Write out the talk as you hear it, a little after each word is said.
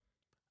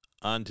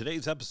On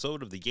today's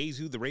episode of the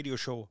Yaesu The Radio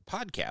Show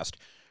podcast,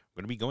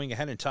 we're going to be going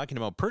ahead and talking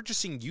about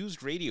purchasing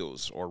used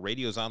radios or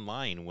radios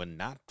online when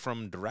not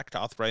from direct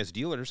authorized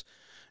dealers,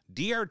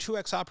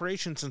 DR-2X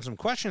operations, and some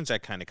questions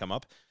that kind of come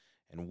up,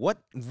 and what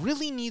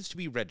really needs to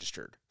be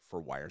registered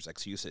for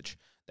WiRES-X usage.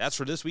 That's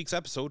for this week's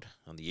episode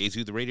on the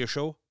Yaesu The Radio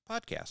Show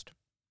podcast.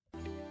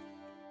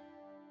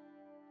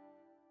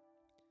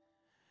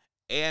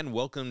 And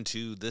welcome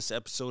to this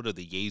episode of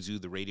the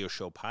Yaesu The Radio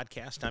Show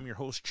podcast. I'm your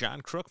host,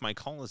 John Crook. My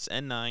call is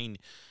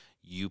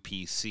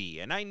N9UPC.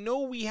 And I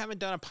know we haven't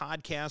done a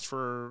podcast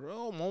for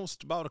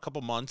almost about a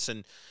couple months,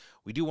 and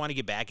we do want to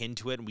get back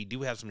into it, and we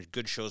do have some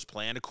good shows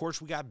planned. Of course,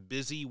 we got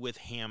busy with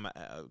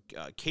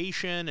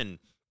Hamcation, and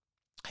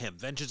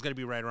Hamvention's going to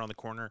be right around the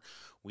corner.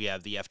 We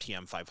have the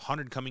FTM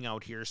 500 coming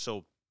out here,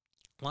 so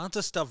lots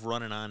of stuff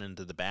running on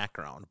into the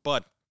background.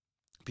 But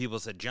people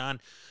said, John,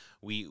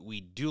 we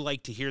do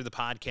like to hear the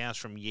podcast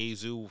from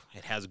Yaesu.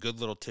 It has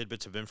good little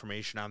tidbits of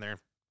information on there.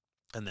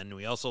 And then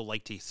we also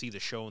like to see the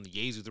show, and the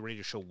Yaesu The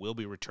Radio Show will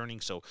be returning,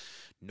 so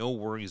no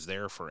worries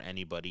there for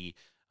anybody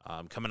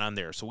coming on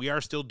there. So we are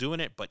still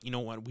doing it, but you know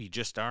what? We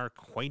just are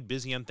quite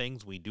busy on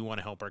things. We do want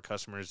to help our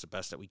customers the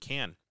best that we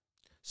can.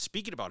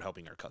 Speaking about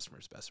helping our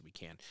customers the best that we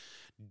can,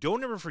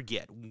 don't ever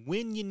forget,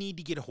 when you need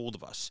to get a hold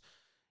of us,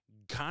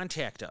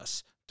 contact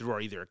us through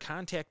either a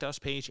Contact Us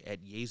page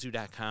at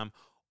yaesu.com,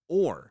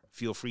 or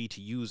feel free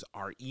to use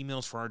our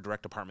emails for our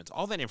direct departments.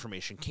 All that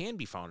information can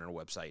be found on our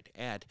website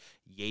at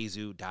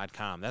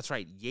yaesu.com. That's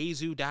right,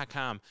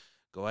 yaesu.com.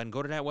 Go ahead and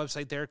go to that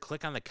website there,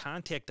 click on the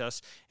Contact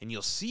Us, and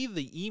you'll see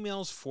the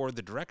emails for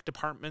the direct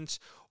departments,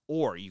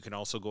 or you can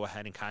also go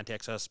ahead and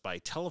contact us by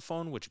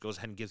telephone, which goes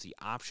ahead and gives the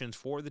options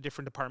for the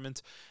different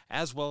departments,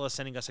 as well as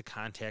sending us a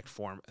contact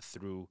form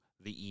through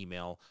the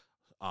email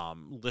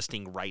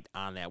listing right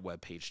on that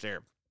webpage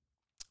there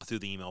through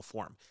the email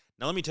form.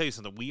 Now, let me tell you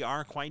something. We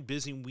are quite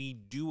busy. We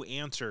do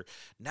answer.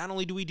 Not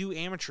only do we do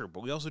amateur,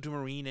 but we also do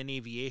marine and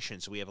aviation.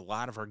 So we have a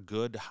lot of our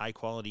good,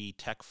 high-quality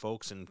tech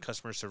folks and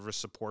customer service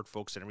support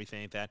folks and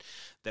everything like that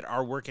that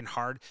are working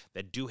hard,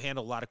 that do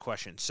handle a lot of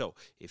questions. So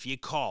if you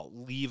call,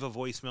 leave a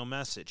voicemail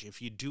message.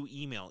 If you do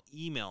email.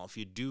 If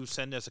you do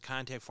send us a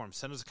contact form,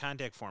 send us a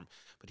contact form.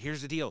 But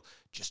here's the deal.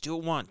 Just do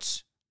it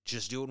once.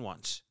 Just do it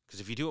once. Because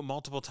if you do it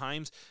multiple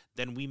times,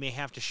 then we may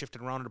have to shift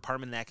it around a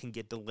department, and that can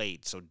get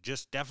delayed. So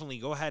just definitely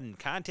go ahead and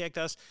contact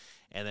us,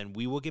 and then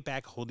we will get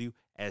back a hold of you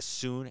as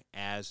soon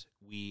as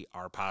we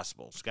are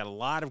possible. It's got a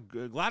lot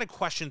of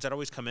questions that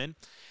always come in,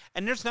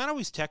 and there's not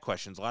always tech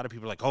questions. A lot of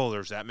people are like, oh,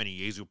 there's that many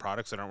Yaesu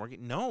products that aren't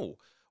working. No.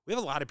 We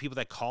have a lot of people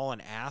that call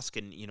and ask,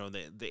 and you know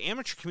the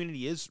amateur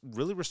community is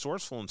really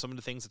resourceful in some of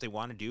the things that they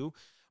want to do.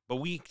 But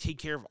we take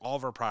care of all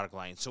of our product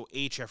lines. So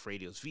HF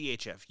radios,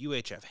 VHF,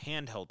 UHF,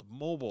 handheld,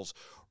 mobiles,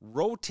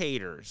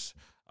 rotators,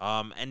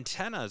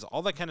 antennas,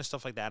 all that kind of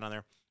stuff like that on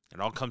there. It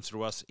all comes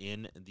through us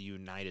in the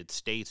United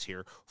States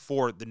here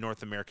for the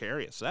North America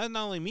area. So that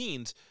not only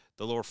means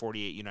the lower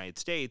 48 United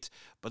States,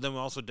 but then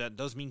also that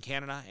does mean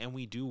Canada, and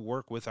we do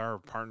work with our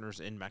partners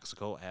in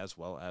Mexico as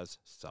well as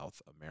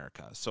South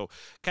America. So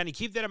kind of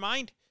keep that in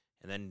mind.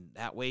 And then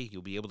that way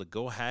you'll be able to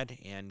go ahead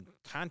and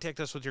contact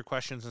us with your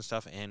questions and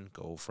stuff and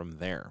go from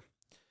there.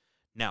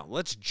 Now,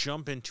 let's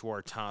jump into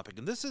our topic.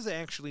 And this is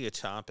actually a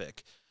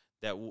topic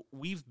that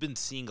we've been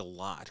seeing a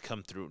lot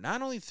come through,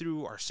 not only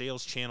through our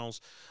sales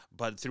channels,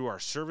 but through our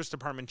service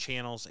department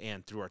channels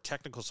and through our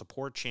technical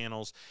support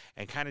channels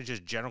and kind of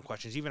just general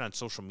questions, even on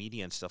social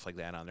media and stuff like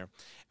that on there.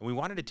 And we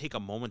wanted to take a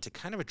moment to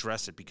kind of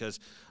address it because,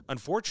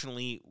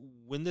 unfortunately,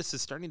 when this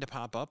is starting to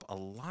pop up, a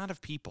lot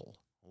of people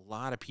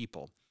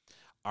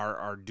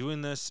are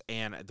doing this,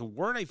 and the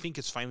word I think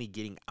is finally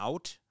getting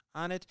out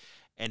on it,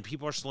 and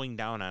people are slowing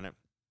down on it.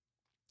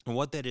 And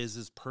what that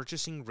is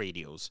purchasing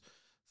radios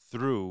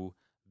through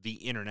the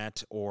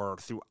internet or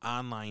through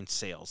online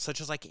sales,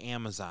 such as like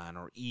Amazon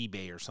or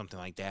eBay or something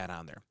like that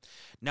on there.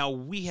 Now,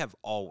 we have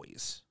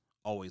always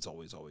at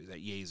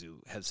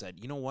Yaesu have said,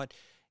 you know what?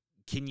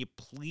 Can you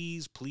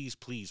please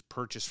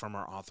purchase from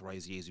our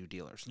authorized Yaesu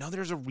dealers? Now,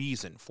 there's a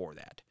reason for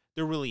that.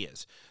 There really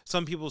is.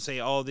 Some people say,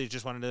 oh, they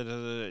just wanted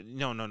to...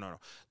 No.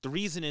 The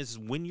reason is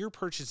when you're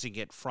purchasing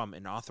it from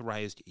an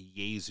authorized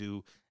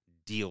Yaesu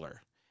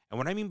dealer. And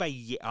what I mean by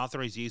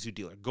authorized Yaesu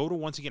dealer, go to,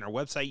 once again, our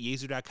website,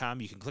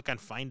 yaesu.com. You can click on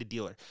Find a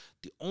Dealer.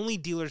 The only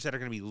dealers that are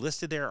going to be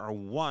listed there are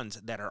ones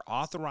that are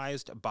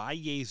authorized by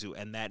Yaesu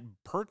and that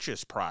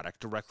purchase product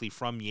directly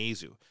from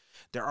Yaesu.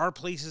 There are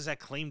places that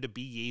claim to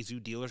be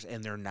Yaesu dealers,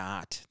 and they're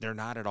not. They're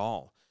not at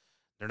all.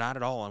 They're not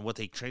at all. And what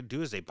they try to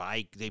do is they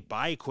buy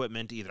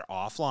equipment either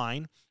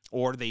offline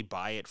or they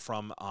buy it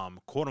from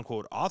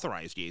quote-unquote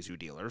authorized Yaesu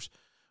dealers,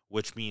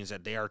 which means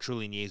that they are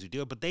truly an Yaesu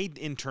dealer, but they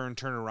in turn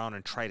turn around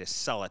and try to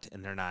sell it,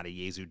 and they're not a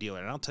Yaesu dealer.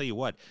 And I'll tell you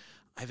what,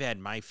 I've had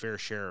my fair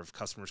share of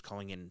customers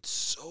calling in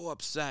so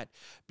upset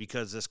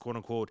because this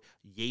quote-unquote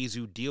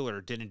Yaesu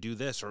dealer didn't do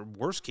this, or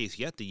worst case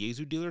yet, the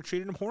Yaesu dealer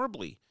treated them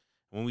horribly.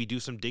 When we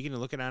do some digging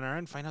and looking on our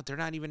end, find out they're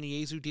not even a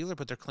Yaesu dealer,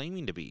 but they're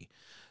claiming to be.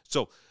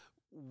 So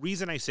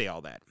reason I say all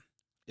that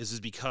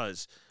is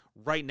because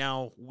right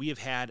now we have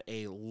had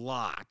a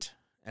lot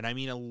and I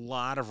mean a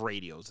lot of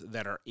radios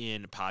that are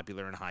in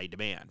popular and high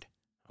demand.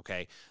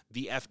 Okay,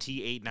 the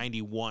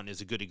FT891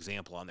 is a good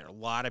example on there. A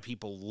lot of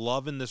people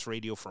loving this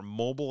radio for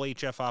mobile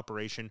HF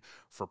operation,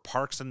 for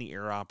parks in the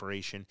air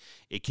operation.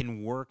 It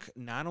can work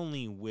not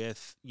only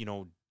with,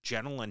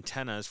 general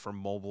antennas for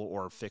mobile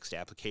or fixed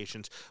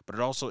applications, but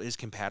it also is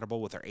compatible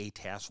with our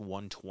ATAS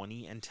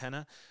 120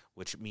 antenna,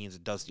 which means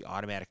it does the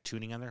automatic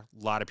tuning on there.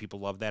 A lot of people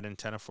love that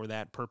antenna for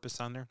that purpose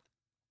on there.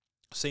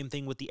 Same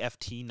thing with the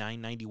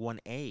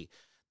FT991A.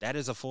 That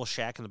is a full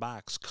shack in the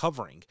box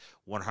covering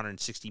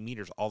 160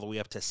 meters all the way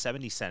up to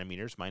 70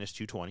 centimeters, minus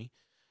 220.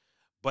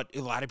 But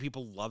a lot of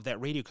people love that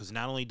radio because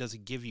not only does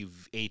it give you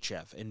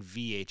HF and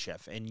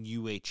VHF and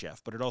UHF,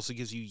 but it also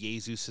gives you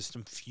Yaesu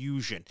System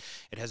Fusion.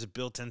 It has a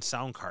built-in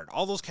sound card,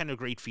 all those kind of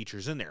great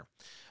features in there.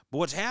 But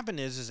what's happened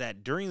is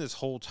that during this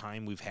whole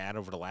time we've had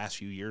over the last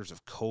few years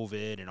of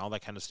COVID and all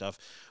that kind of stuff,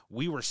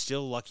 we were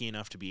still lucky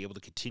enough to be able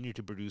to continue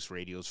to produce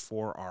radios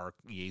for our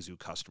Yaesu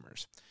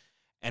customers.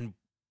 And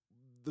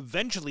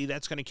eventually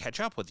that's going to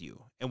catch up with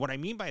you. And what I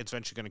mean by it's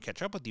eventually going to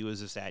catch up with you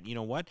is that,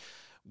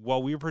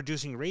 while we were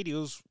producing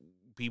radios,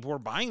 people were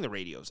buying the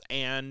radios.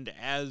 And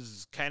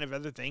as kind of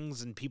other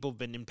things, and people have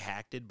been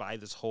impacted by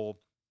this whole,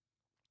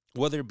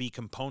 whether it be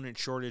component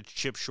shortage,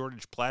 chip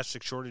shortage,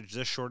 plastic shortage,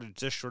 this shortage,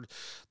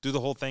 through the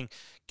whole thing,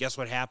 guess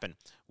what happened?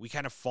 We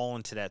kind of fall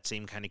into that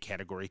same kind of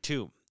category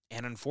too.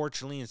 And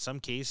unfortunately, in some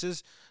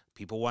cases,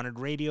 people wanted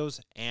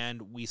radios,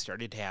 and we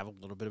started to have a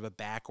little bit of a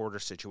back order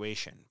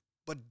situation.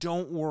 But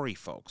don't worry,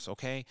 folks,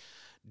 okay?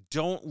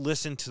 Don't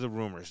listen to the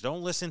rumors.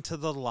 Don't listen to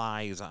the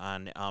lies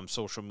on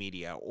social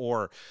media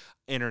or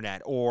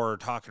internet or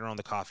talking around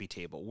the coffee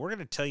table. We're going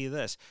to tell you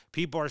this.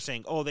 People are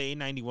saying, oh, the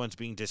A91's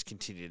being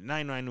discontinued.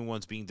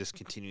 991's being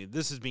discontinued.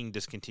 This is being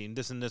discontinued,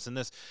 this and this and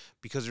this,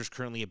 because there's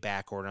currently a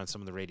back order on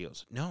some of the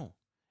radios. No,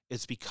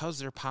 it's because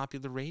they're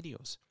popular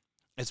radios.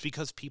 It's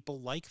because people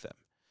like them.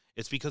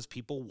 It's because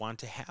people want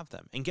to have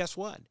them. And guess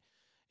what?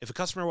 If a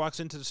customer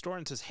walks into the store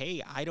and says,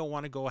 hey, I don't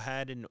want to go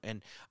ahead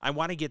and I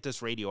want to get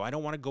this radio. I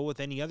don't want to go with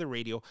any other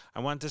radio.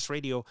 I want this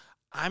radio.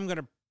 I'm going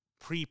to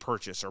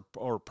pre-purchase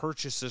or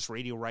purchase this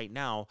radio right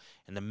now.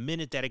 And the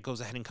minute that it goes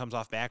ahead and comes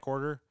off back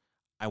order,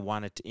 I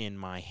want it in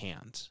my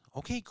hands.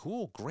 Okay,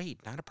 cool,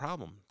 great, not a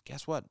problem.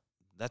 Guess what?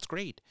 That's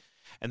great.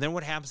 And then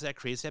what happens is that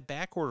creates that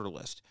back order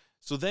list.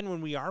 So then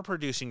when we are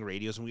producing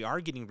radios and we are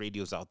getting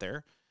radios out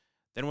there,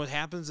 then what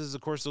happens is, of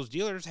course, those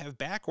dealers have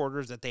back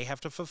orders that they have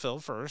to fulfill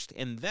first,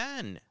 and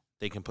then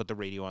they can put the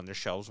radio on their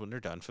shelves when they're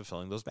done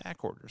fulfilling those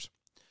back orders.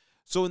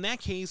 So in that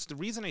case, the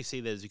reason I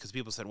say that is because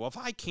people said, well, if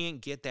I can't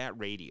get that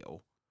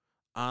radio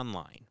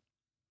online,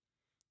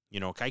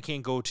 if I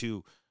can't go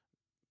to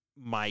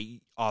my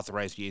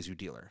authorized Yaesu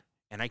dealer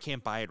and I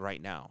can't buy it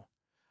right now,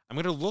 I'm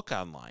going to look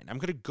online. I'm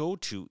going to go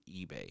to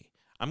eBay.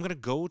 I'm going to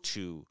go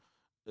to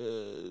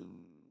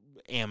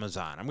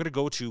Amazon. I'm going to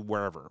go to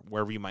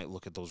wherever you might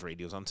look at those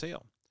radios on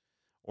sale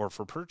or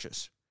for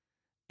purchase.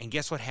 And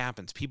guess what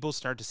happens? People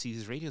start to see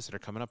these radios that are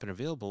coming up and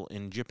available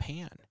in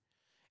Japan.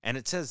 And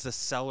it says the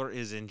seller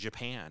is in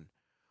Japan,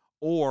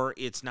 or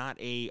it's not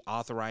a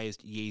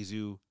authorized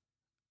Yaesu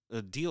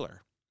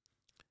dealer.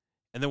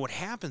 And then what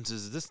happens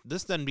is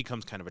this then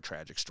becomes kind of a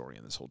tragic story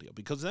in this whole deal,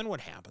 because then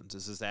what happens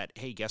is that,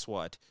 hey, guess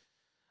what?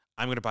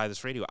 I'm going to buy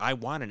this radio. I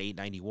want an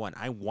 891.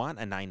 I want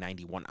a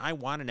 991. I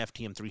want an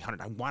FTM 300.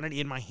 I want it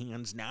in my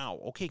hands now.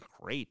 Okay,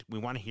 great. We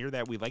want to hear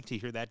that. We like to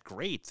hear that.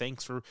 Great.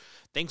 Thanks for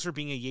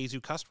being a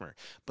Yaesu customer.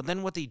 But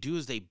then what they do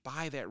is they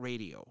buy that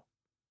radio,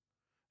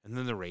 and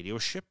then the radio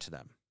is shipped to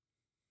them.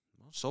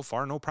 Well, so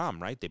far, no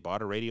problem, right? They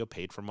bought a radio,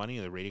 paid for money,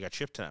 and the radio got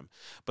shipped to them.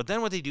 But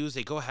then what they do is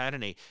they go ahead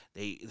and they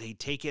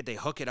take it, they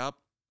hook it up,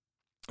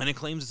 and it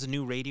claims it's a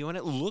new radio, and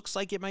it looks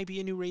like it might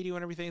be a new radio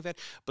and everything like that.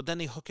 But then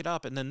they hook it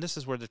up, and then this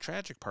is where the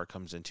tragic part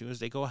comes into, is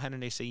they go ahead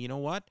and they say, you know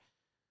what?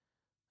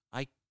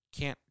 I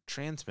can't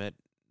transmit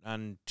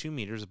on 2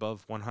 meters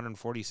above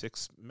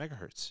 146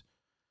 megahertz.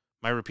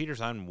 My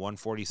repeater's on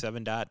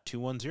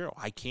 147.210.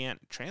 I can't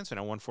transmit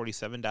on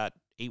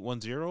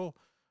 147.810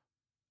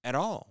 at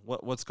all.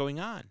 What's going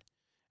on?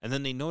 And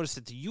then they notice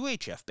that the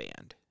UHF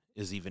band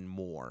is even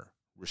more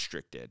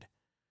restricted.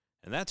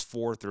 And that's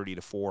 430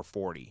 to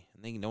 440.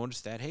 And they notice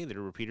that, hey, their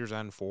repeater's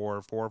on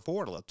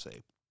 444, let's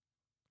say.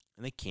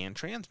 And they can't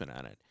transmit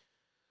on it.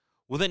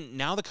 Well, then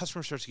now the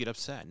customer starts to get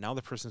upset. Now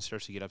the person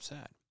starts to get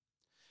upset.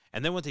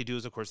 And then what they do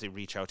is, of course, they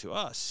reach out to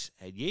us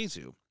at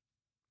Yaesu.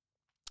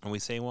 And we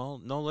say, well,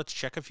 no, let's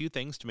check a few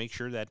things to make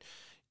sure that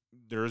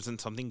there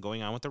isn't something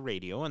going on with the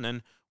radio. And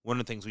then one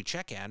of the things we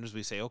check at is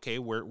we say, okay,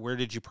 where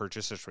did you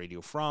purchase this radio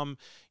from?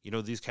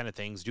 These kind of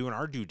things, doing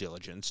our due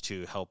diligence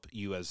to help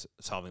you as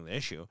solving the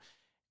issue.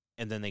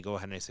 And then they go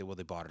ahead and they say, well,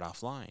 they bought it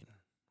offline,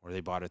 or they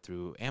bought it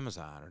through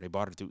Amazon, or they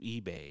bought it through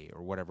eBay,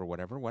 or whatever.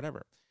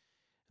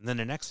 And then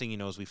the next thing you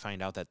know is we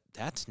find out that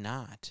that's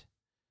not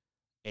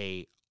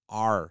a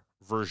R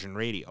version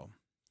radio,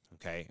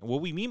 okay? And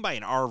what we mean by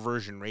an R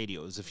version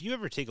radio is, if you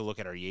ever take a look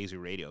at our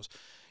Yaesu radios,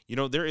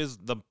 there is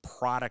the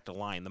product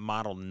line, the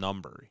model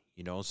number,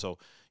 so,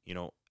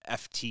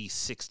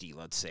 FT60,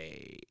 let's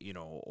say,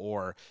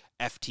 or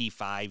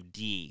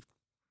FT5D,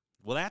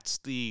 Well, that's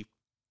the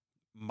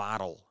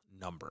model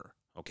number.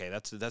 Okay,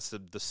 that's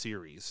the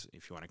series,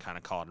 if you want to kind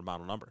of call it a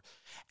model number.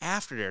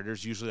 After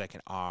there's usually like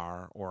an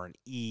R or an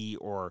E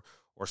or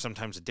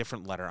sometimes a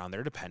different letter on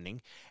there,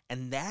 depending.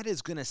 And that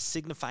is going to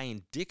signify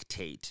and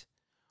dictate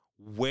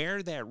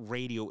where that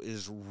radio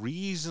is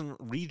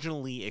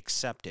regionally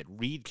accepted,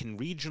 can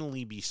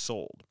regionally be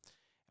sold.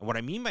 And what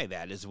I mean by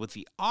that is with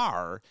the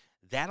R,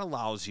 that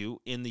allows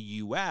you in the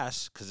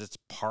U.S., because it's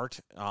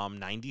Part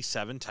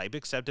 97 type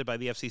accepted by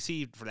the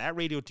FCC, for that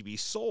radio to be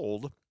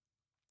sold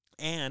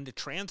and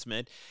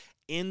transmit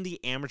in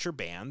the amateur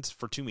bands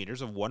for 2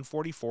 meters of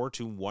 144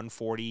 to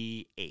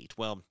 148.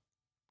 Well,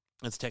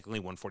 it's technically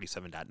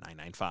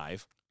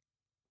 147.995.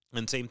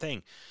 And same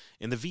thing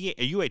in the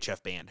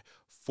UHF band,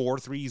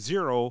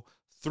 430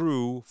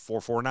 through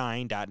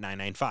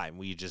 449.995.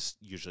 We just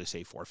usually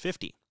say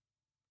 450.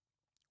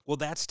 Well,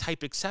 that's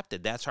type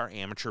accepted. That's our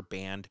amateur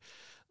band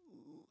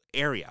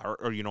area,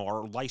 or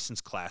our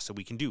license class that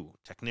we can do.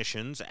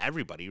 Technicians,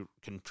 everybody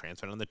can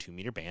transmit on the 2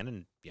 meter band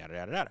and yada,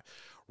 yada, yada.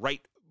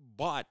 Right?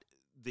 But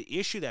the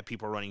issue that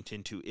people are running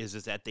into is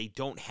that they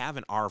don't have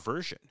an R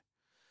version.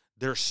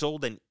 They're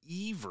sold an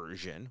E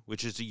version,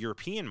 which is a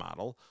European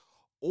model,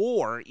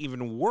 or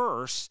even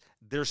worse,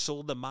 they're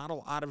sold the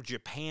model out of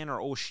Japan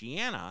or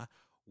Oceania,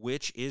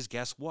 which is,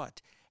 guess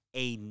what?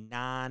 A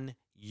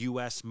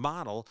non-U.S.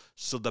 model.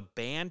 So the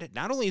band,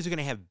 not only is it going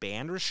to have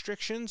band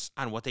restrictions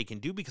on what they can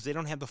do because they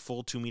don't have the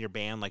full 2 meter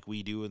band like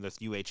we do in the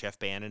UHF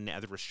band and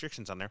other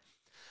restrictions on there,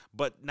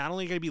 but not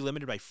only are you going to be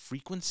limited by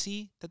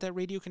frequency that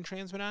radio can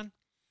transmit on,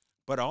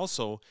 but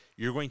also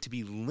you're going to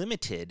be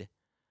limited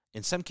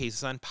in some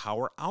cases on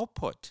power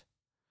output.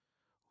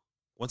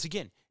 Once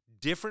again,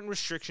 different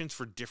restrictions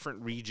for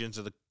different regions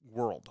of the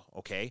world,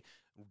 okay?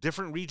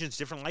 Different regions,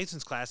 different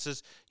license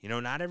classes.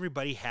 Not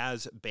everybody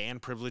has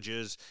band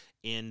privileges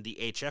in the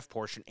HF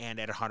portion and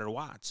at 100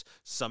 watts.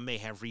 Some may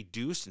have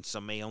reduced and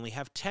some may only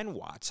have 10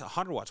 watts,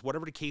 100 watts,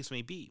 whatever the case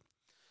may be.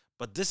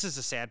 But this is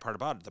the sad part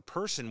about it. The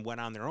person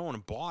went on their own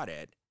and bought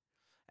it,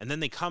 and then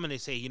they come and they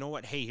say, you know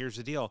what, hey, here's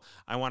the deal.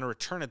 I want to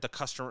return it.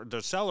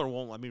 The seller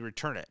won't let me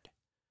return it.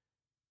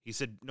 He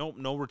said, nope,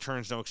 no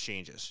returns, no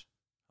exchanges.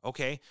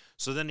 Okay,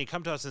 so then they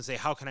come to us and say,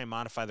 how can I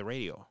modify the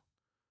radio?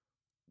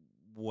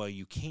 Well,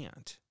 you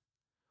can't.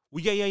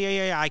 Well,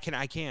 yeah, I can.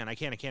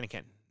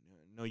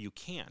 No, you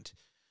can't.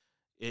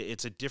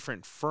 It's a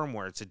different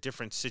firmware. It's a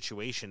different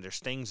situation. There's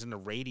things in the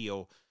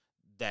radio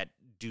that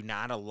do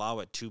not allow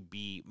it to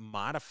be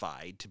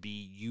modified to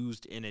be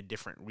used in a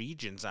different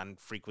regions on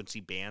frequency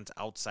bands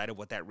outside of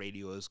what that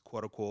radio is,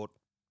 quote unquote,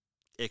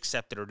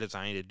 accepted or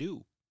designed to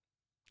do.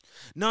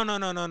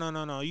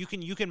 No. You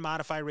can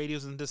modify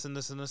radios and this and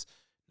this and this.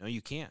 No,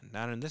 you can't.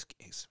 Not in this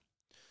case.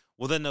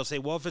 Well, then they'll say,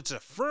 well, if it's a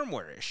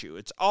firmware issue,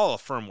 it's all a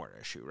firmware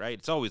issue, right?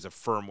 It's always a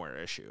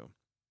firmware issue.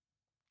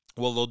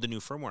 We'll load the new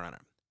firmware on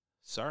it.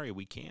 Sorry,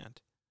 we can't.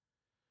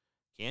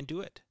 Can't do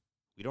it.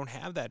 We don't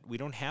have that. We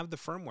don't have the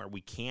firmware.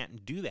 We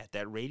can't do that.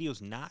 That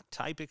radio's not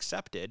type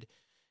accepted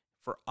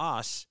for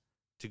us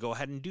to go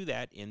ahead and do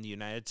that in the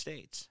United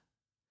States.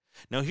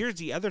 Now, here's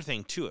the other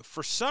thing, too. If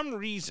for some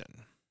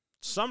reason,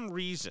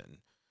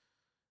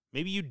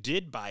 maybe you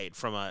did buy it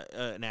from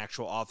an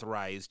actual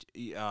authorized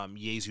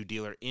Yaesu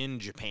dealer in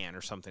Japan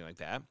or something like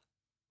that.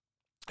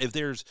 If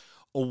there's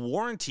a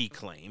warranty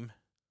claim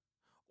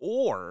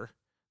or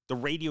the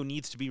radio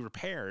needs to be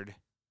repaired,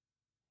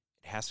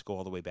 it has to go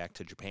all the way back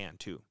to Japan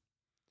too.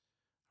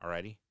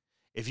 Alrighty?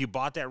 If you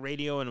bought that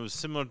radio and it was a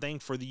similar thing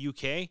for the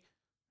UK,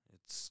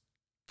 it's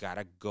got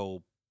to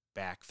go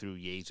back through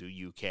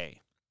Yaesu UK.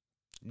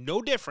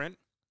 No different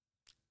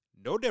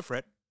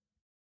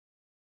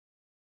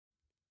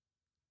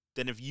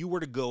than if you were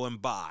to go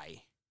and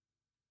buy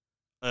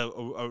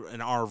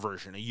an R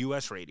version, a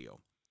US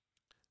radio,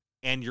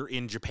 and you're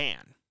in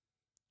Japan,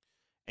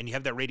 and you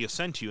have that radio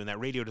sent to you, and that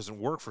radio doesn't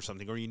work for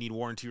something, or you need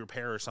warranty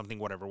repair or something,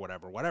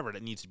 whatever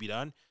that needs to be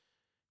done,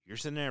 you're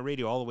sending that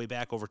radio all the way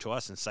back over to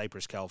us in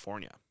Cypress,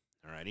 California.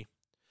 Alrighty?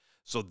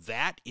 So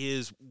that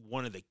is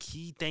one of the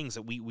key things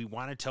that we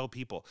want to tell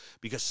people,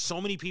 because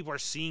so many people are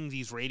seeing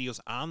these radios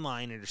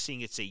online and they're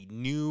seeing it say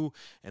new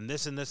and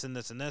this and this and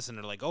this and this, and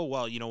they're like, oh,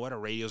 well, you know what, a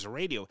radio's a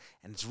radio.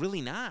 And it's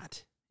really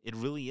not. It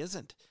really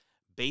isn't.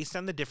 Based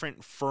on the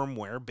different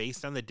firmware,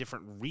 based on the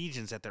different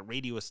regions that the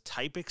radio is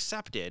type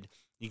accepted,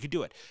 you can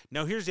do it.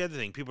 Now, here's the other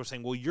thing. People are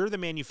saying, well, you're the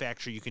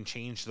manufacturer, you can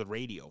change the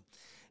radio.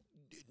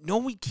 No,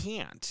 we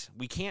can't.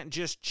 We can't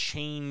just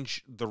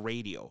change the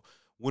radio.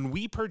 When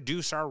we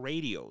produce our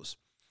radios,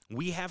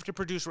 we have to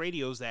produce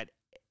radios that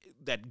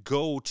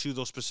go to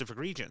those specific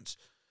regions.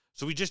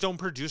 So we just don't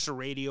produce a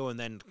radio and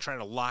then try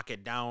to lock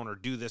it down or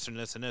do this and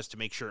this and this to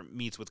make sure it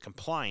meets with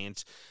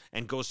compliance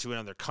and goes to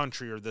another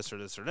country or this or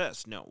this or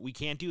this. No, we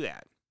can't do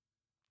that.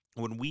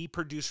 When we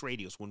produce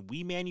radios, when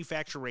we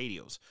manufacture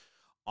radios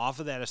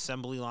off of that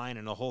assembly line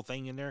and the whole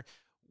thing in there,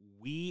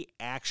 we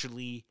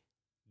actually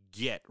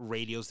get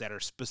radios that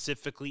are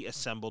specifically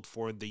assembled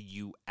for the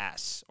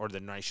U.S. or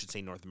I should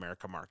say North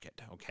America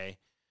market, okay?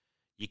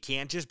 You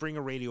can't just bring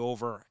a radio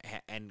over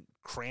and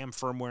cram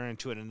firmware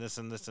into it and this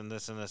and this and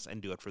this and this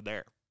and do it for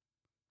there.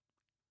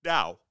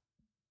 Now,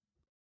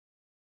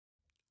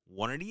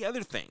 one of the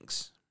other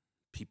things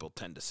people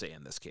tend to say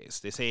in this case,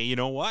 they say, you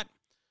know what?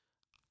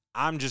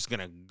 I'm just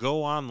going to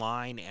go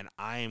online and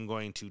I am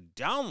going to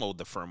download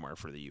the firmware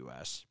for the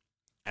US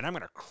and I'm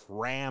going to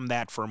cram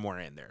that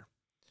firmware in there.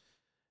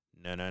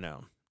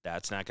 No.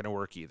 That's not going to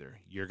work either.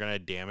 You're going to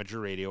damage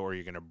your radio or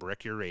you're going to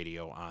brick your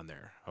radio on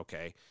there,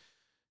 okay?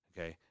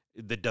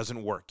 That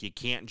doesn't work. You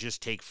can't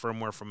just take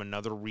firmware from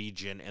another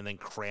region and then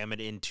cram it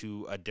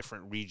into a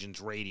different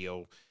region's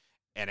radio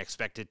and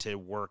expect it to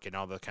work and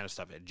all that kind of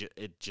stuff.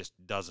 It just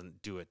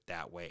doesn't do it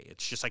that way.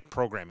 It's just like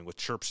programming with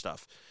chirp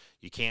stuff.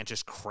 You can't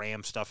just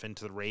cram stuff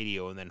into the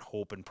radio and then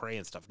hope and pray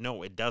and stuff.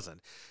 No, it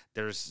doesn't.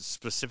 There's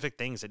specific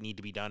things that need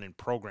to be done in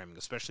programming,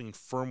 especially in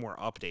firmware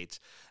updates,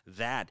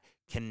 that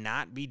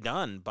cannot be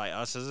done by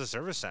us as a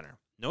service center.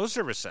 No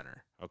service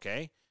center,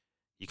 okay?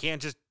 You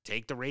can't just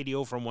take the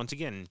radio from, once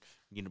again,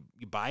 you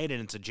buy it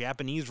and it's a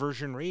Japanese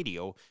version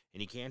radio,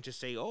 and you can't just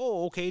say,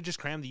 oh, okay, just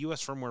cram the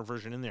US firmware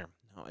version in there.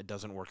 No, it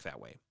doesn't work that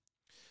way.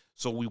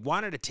 So we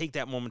wanted to take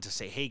that moment to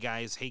say, hey,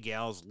 guys, hey,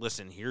 gals,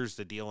 listen, here's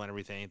the deal and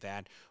everything like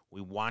that. We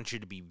want you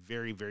to be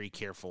very, very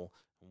careful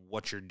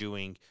what you're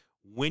doing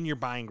when you're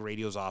buying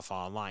radios off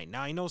online.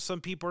 Now, I know some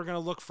people are going to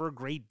look for a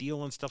great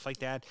deal and stuff like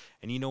that.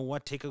 And you know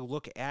what? Take a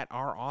look at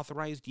our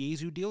authorized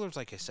Yaesu dealers.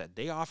 Like I said,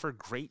 they offer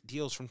great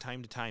deals from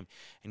time to time.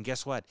 And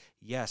guess what?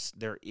 Yes,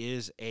 there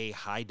is a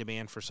high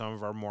demand for some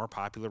of our more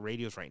popular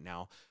radios right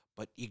now.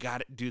 But you got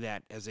to do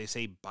that, as they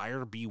say,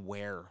 buyer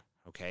beware.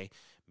 Okay,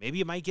 maybe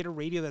you might get a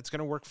radio that's going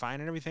to work fine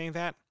and everything like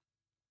that,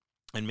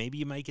 and maybe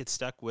you might get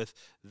stuck with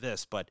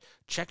this, but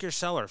check your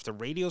seller. If the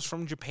radio's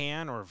from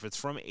Japan or if it's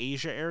from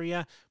Asia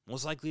area,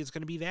 most likely it's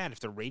going to be that.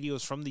 If the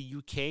radio's from the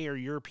UK or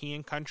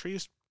European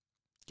countries,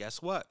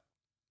 guess what?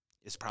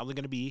 It's probably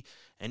going to be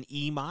an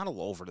E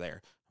model over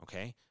there,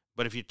 okay?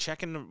 But if you're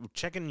checking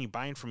and you're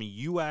buying from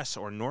U.S.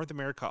 or North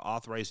America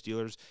authorized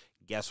dealers,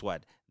 guess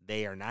what?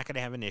 They are not going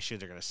to have an issue.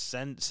 They're going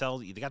to sell.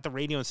 They got the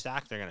radio in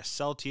stock. They're going to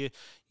sell to you.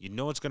 You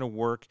know it's going to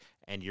work,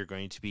 and you're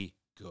going to be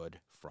good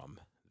from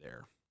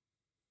there.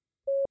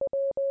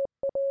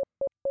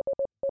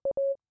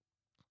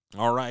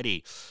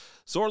 Alrighty.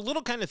 So our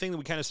little kind of thing that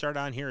we kind of start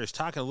on here is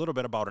talking a little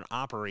bit about an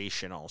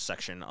operational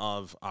section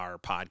of our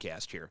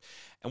podcast here.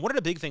 And one of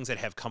the big things that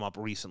have come up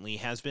recently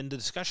has been the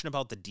discussion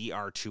about the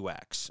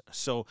DR-2X.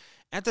 So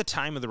at the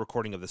time of the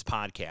recording of this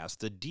podcast,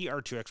 the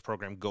DR-2X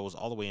program goes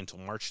all the way until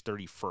March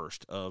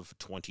 31st of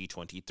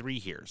 2023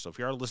 here. So if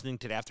you are listening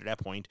to it after that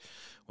point,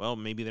 well,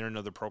 maybe there's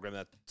another program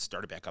that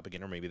started back up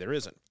again, or maybe there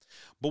isn't.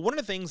 But one of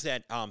the things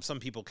that some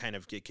people kind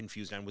of get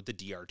confused on with the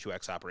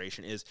DR-2X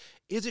operation is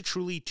it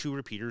truly two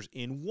repeaters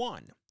in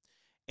one?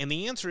 And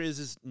the answer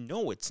is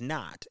no, it's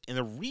not. And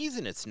the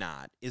reason it's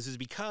not is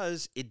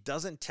because it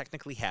doesn't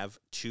technically have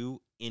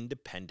two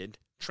independent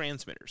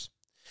transmitters.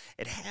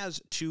 It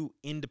has two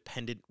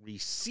independent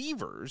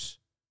receivers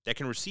that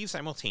can receive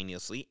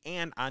simultaneously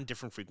and on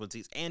different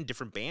frequencies and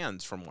different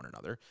bands from one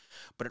another,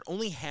 but it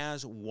only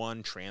has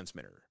one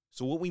transmitter.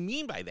 So what we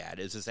mean by that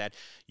is that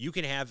you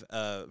can have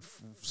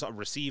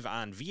receive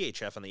on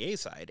VHF on the A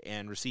side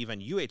and receive on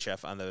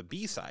UHF on the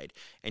B side,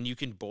 and you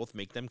can both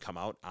make them come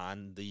out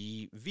on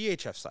the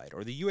VHF side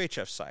or the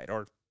UHF side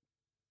or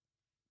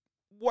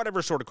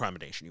whatever sort of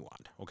combination you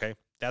want, okay?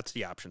 That's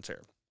the options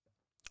here.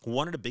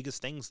 One of the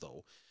biggest things,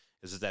 though,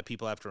 is that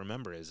people have to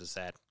remember is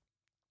that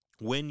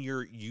when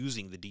you're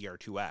using the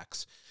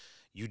DR-2X,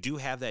 you do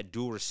have that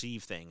dual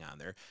receive thing on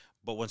there,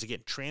 but once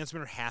again,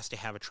 transmitter has to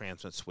have a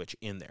transmit switch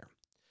in there.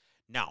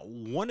 Now,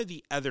 one of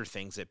the other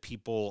things that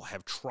people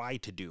have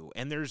tried to do,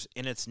 and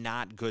it's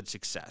not good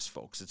success,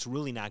 folks. It's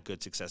really not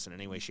good success in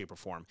any way, shape, or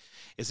form,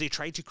 is they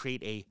try to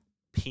create a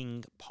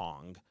ping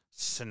pong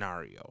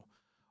scenario,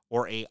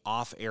 or a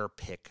off-air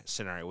pick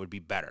scenario would be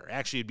better.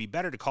 Actually, it'd be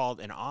better to call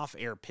it an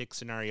off-air pick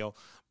scenario,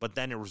 but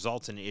then it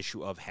results in an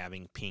issue of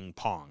having ping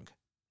pong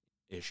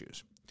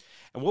issues.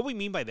 And what we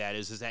mean by that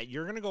is that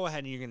you're going to go ahead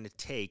and you're going to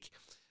take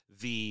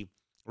the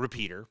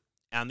repeater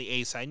on the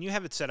A side, and you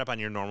have it set up on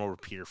your normal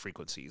repeater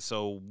frequency.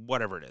 So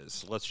whatever it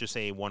is, let's just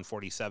say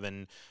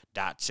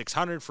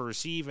 147.600 for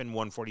receive and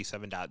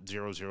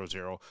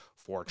 147.000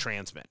 for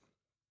transmit.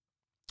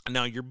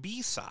 Now your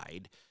B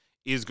side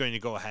is going to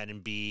go ahead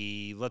and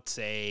be, let's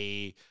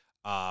say,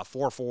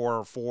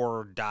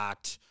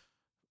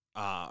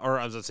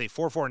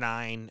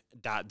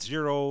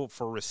 449.0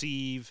 for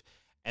receive,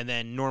 and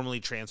then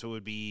normally transmit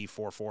would be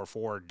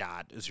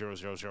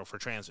 444.000 for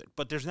transmit.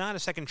 But there's not a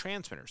second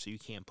transmitter, so you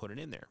can't put it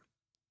in there.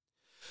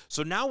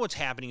 So now what's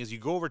happening is you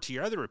go over to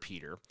your other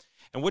repeater,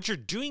 and what you're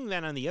doing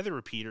then on the other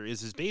repeater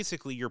is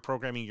basically you're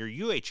programming your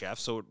UHF,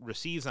 so it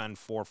receives on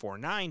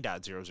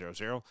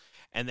 449.000,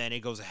 and then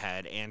it goes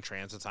ahead and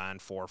transmits on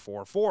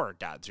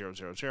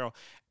 444.000.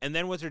 And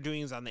then what they're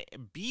doing is on the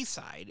B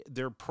side,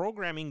 they're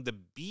programming the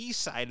B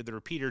side of the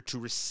repeater to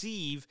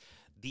receive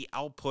the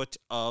output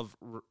of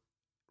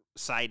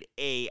side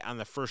A on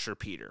the first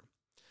repeater.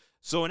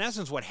 So in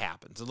essence, what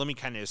happens, and let me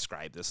kind of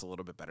describe this a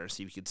little bit better,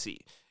 see if you can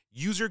see.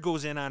 User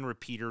goes in on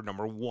repeater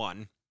number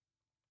 1,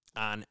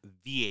 on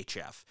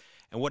VHF.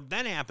 And what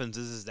then happens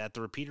is that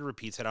the repeater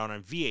repeats it out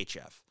on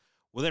VHF.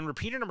 Well, then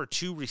repeater number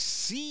 2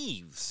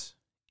 receives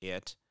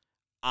it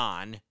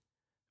on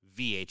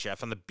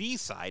VHF on the B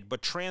side,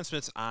 but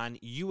transmits on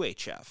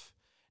UHF.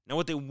 Now,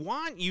 what they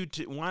want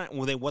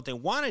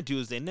to do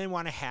is they then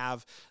want to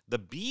have the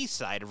B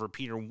side of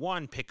repeater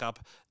 1 pick up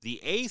the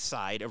A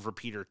side of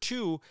repeater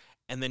 2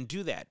 and then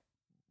do that.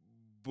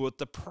 But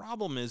the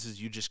problem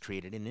is you just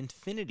created an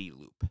infinity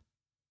loop.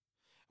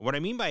 What I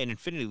mean by an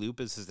infinity loop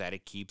is that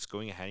it keeps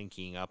going ahead and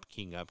keying up,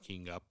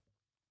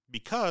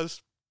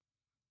 because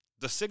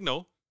the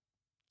signal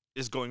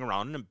is going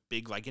around in a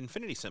big like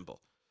infinity symbol.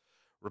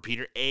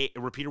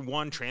 Repeater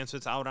 1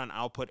 transmits out on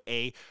output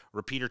A.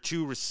 Repeater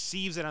 2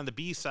 receives it on the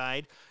B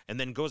side and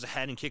then goes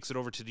ahead and kicks it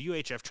over to the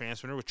UHF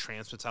transmitter, which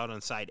transmits out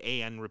on side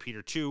A on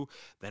repeater 2.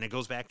 Then it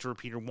goes back to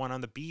repeater 1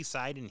 on the B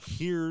side and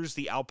hears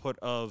the output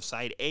of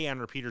side A on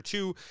repeater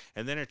 2,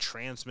 and then it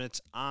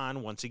transmits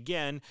on, once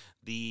again,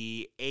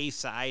 the A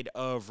side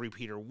of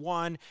repeater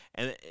 1.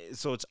 And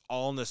so it's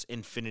all in this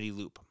infinity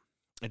loop.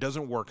 It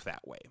doesn't work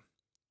that way.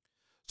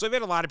 So I've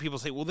had a lot of people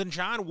say, "Well, then,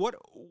 John,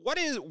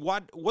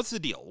 what's the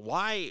deal?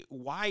 Why?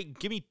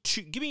 Give me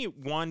two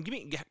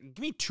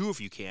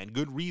if you can.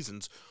 Good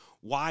reasons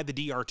why the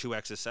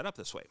DR-2X is set up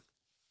this way."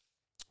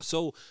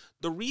 So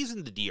the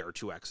reason the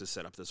DR-2X is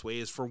set up this way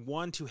is for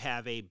one to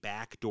have a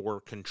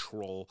backdoor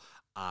control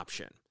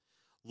option.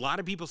 A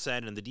lot of people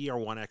said, and the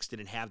DR-1X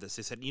didn't have this,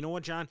 they said, you know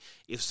what, John,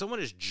 if someone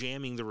is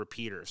jamming the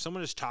repeater, if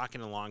someone is talking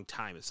a long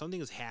time, if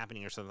something is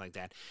happening or something like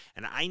that,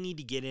 and I need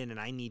to get in and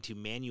I need to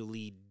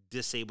manually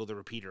disable the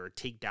repeater or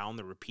take down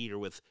the repeater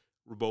with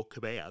remote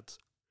commands,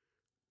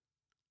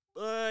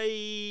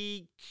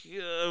 like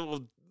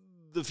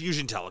the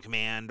Fusion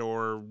Telecommand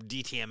or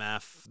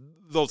DTMF,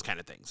 those kind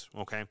of things,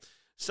 okay?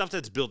 Stuff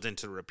that's built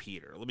into the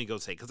repeater. Let me go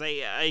say, because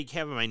I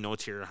have in my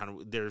notes here how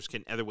there's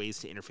other ways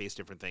to interface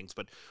different things,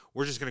 but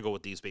we're just going to go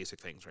with these basic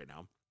things right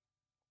now.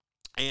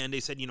 And they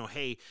said,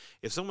 hey,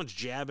 if someone's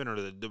jabbing or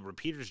the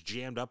repeater's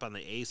jammed up on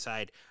the A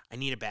side, I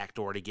need a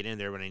backdoor to get in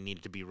there when I need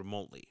it to be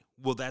remotely.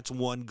 Well, that's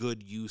one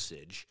good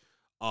usage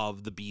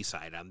of the B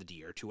side on the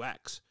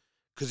DR-2X,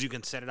 because you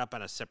can set it up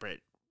on a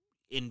separate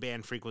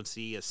in-band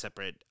frequency, a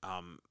separate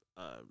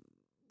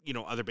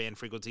other band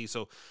frequency.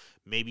 So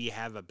maybe you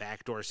have a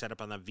backdoor set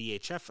up on the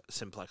VHF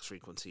simplex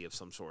frequency of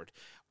some sort,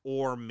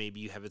 or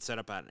maybe you have it set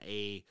up on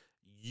a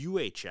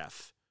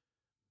UHF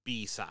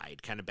B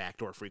side kind of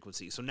backdoor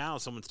frequency. So now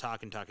someone's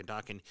talking,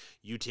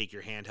 you take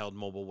your handheld,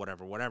 mobile,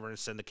 whatever, and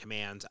send the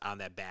commands on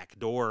that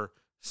backdoor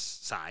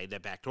side,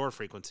 that backdoor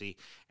frequency,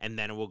 and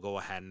then it will go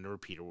ahead and the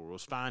repeater will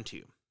respond to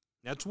you.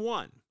 That's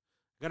one.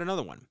 I got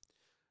another one.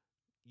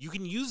 You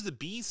can use the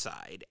B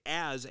side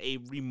as a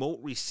remote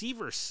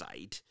receiver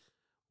site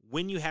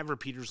when you have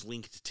repeaters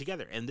linked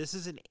together. And this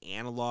is an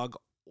analog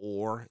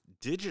or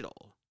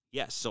digital.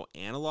 Yes, so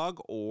analog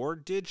or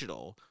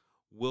digital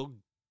will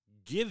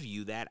give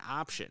you that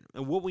option.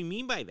 And what we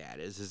mean by that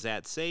is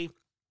that, say,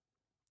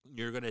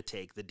 you're going to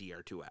take the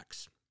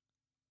DR-2X.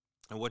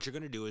 And what you're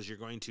going to do is you're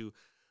going to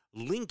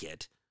link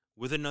it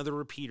with another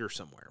repeater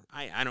somewhere.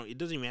 It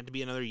doesn't even have to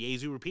be another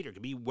Yaesu repeater. It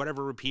could be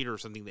whatever repeater or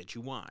something that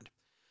you want.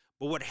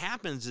 But what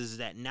happens is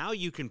that now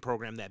you can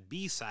program that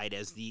B side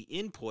as the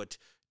input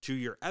to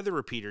your other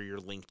repeater you're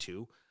linked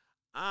to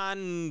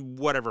on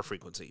whatever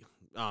frequency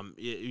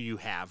you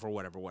have or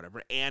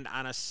whatever, and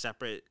on a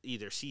separate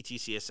either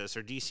CTCSS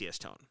or DCS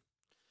tone.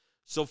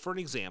 So for an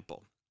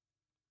example,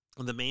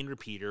 the main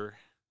repeater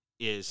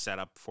is set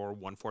up for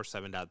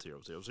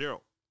 147.000.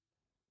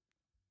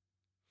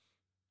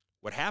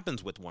 What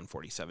happens with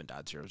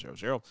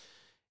 147.000?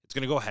 It's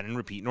going to go ahead and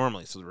repeat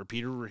normally. So the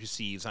repeater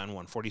receives on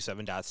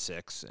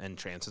 147.6 and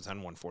transmits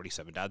on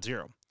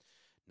 147.0.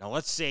 Now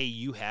let's say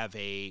you have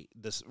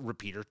this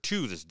repeater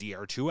 2, this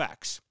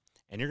DR-2X,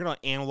 and you're going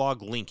to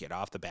analog link it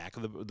off the back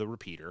of the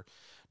repeater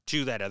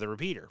to that other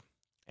repeater.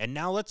 And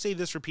now let's say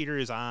this repeater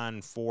is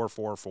on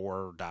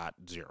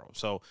 444.0.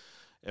 So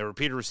a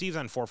repeater receives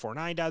on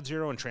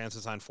 449.0 and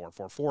transmits on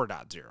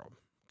 444.0.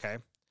 Okay?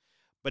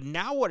 But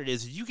now what it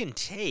is you can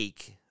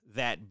take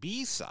that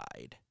B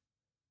side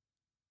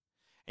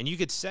and you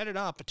could set it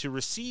up to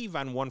receive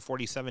on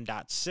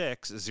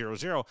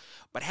 147.600,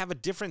 but have a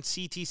different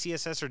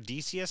CTCSS or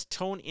DCS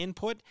tone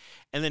input.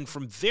 And then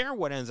from there,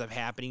 what ends up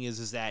happening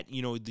is that,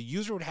 the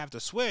user would have to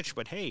switch,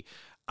 but hey,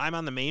 I'm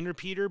on the main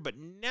repeater, but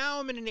now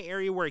I'm in an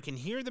area where I can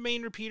hear the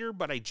main repeater,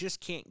 but I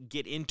just can't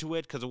get into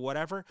it because of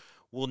whatever.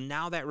 Well,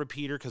 now that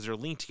repeater, because they're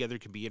linked together,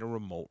 can be in a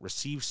remote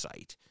receive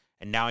site.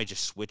 And now I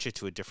just switch it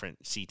to a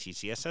different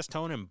CTCSS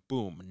tone, and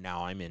boom,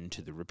 now I'm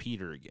into the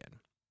repeater again.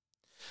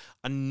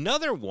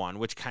 Another one,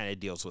 which kind of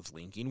deals with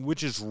linking,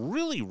 which is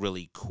really,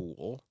 really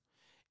cool,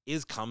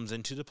 comes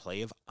into the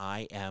play of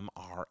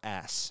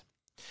IMRS.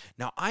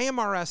 Now,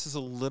 IMRS is a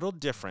little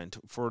different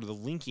for the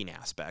linking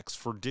aspects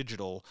for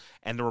digital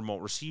and the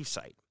remote receive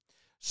site.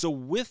 So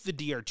with the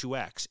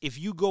DR-2X, if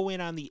you go in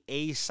on the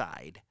A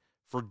side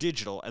for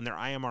digital and they're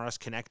IMRS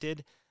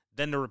connected,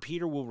 then the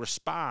repeater will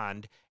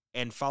respond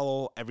and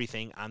follow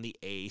everything on the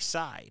A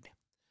side.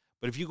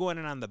 But if you go in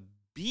and on the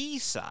B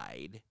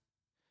side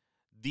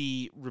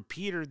the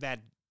repeater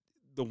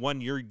the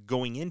one you're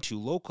going into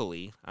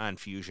locally on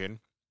Fusion,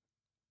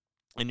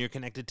 and you're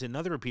connected to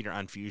another repeater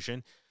on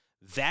Fusion,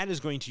 that is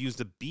going to use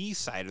the B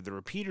side of the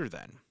repeater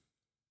then.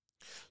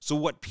 So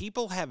what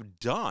people have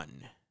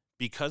done,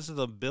 because of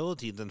the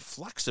ability, the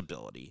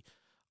flexibility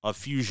of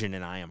Fusion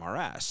and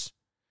IMRS,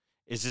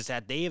 is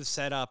that they have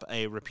set up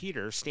a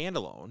repeater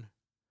standalone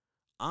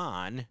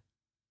on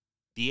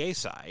the A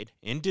side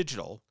in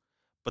digital,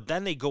 but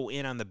then they go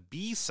in on the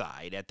B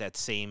side at that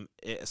same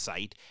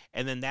site,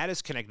 and then that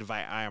is connected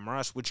via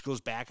IMRS, which goes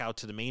back out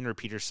to the main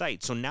repeater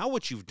site. So now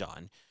what you've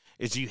done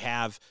is you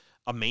have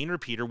a main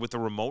repeater with a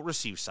remote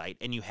receive site,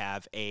 and you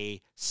have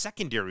a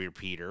secondary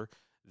repeater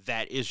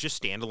that is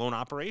just standalone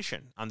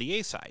operation on the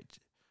A side.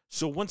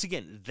 So once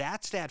again,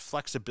 that's that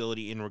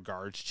flexibility in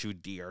regards to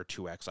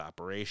DR-2X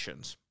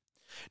operations.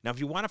 Now, if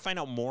you want to find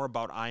out more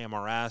about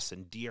IMRS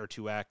and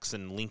DR-2X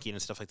and linking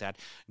and stuff like that,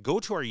 go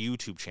to our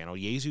YouTube channel,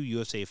 Yaesu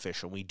USA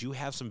Official. We do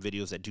have some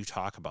videos that do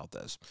talk about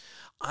this.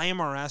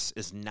 IMRS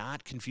is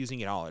not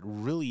confusing at all. It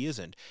really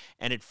isn't.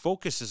 And it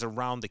focuses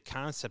around the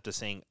concept of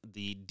saying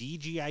the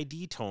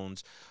DGID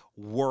tones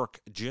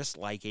work just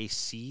like a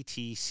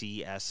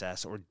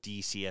CTCSS or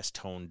DCS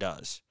tone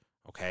does.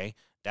 Okay?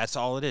 That's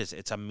all it is.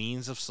 It's a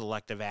means of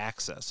selective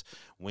access.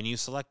 When you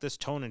select this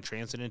tone and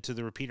transit into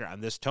the repeater on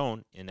this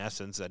tone, in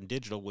essence, then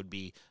digital would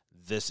be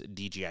this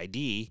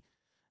DGID,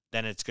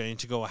 then it's going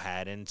to go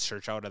ahead and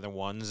search out other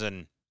ones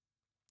and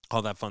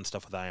all that fun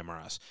stuff with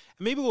IMRS.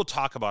 And maybe we'll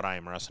talk about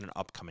IMRS in an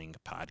upcoming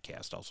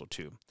podcast also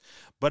too.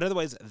 But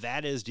otherwise,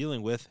 that is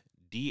dealing with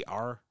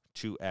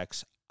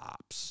DR-2X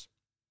ops.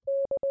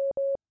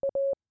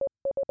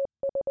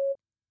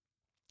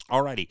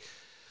 Alrighty.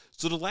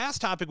 So the last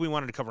topic we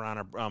wanted to cover on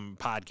our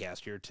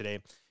podcast here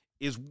today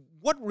is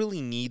what really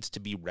needs to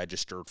be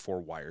registered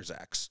for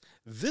WiRES-X.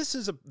 This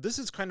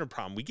is kind of a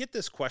problem. We get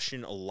this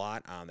question a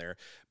lot on there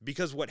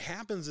because what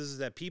happens is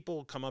that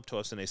people come up to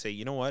us and they say,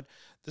 you know what,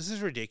 this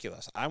is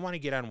ridiculous. I want to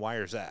get on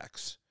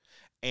WiRES-X.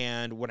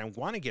 And when I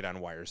want to get on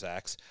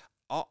WiRES-X,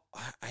 I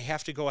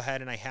have to go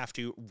ahead and I have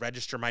to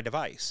register my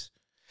device.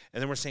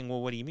 And then we're saying,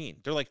 well, what do you mean?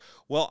 They're like,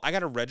 well, I got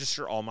to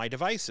register all my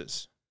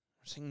devices.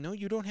 We're saying, no,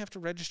 you don't have to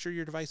register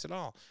your device at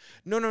all.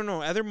 No.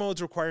 Other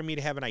modes require me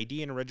to have an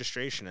ID and a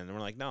registration. And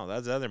we're like, no,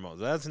 that's other modes.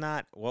 That's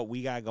not what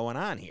we got going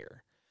on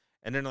here.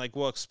 And then they're like,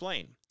 well,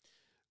 explain.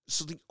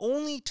 So the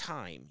only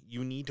time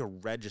you need to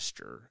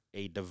register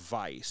a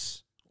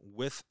device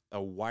with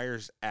a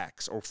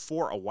WiRES-X or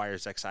for a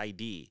WiRES-X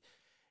ID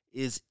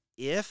is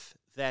if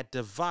that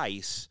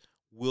device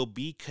will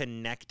be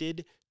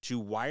connected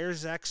to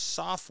WiRES-X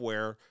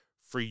software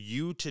for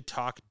you to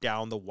talk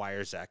down the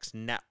WiRES-X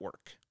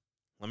network.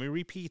 Let me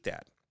repeat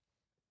that.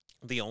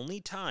 The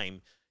only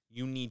time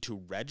you need to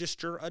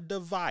register a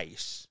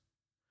device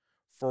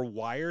for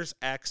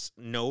WiRES-X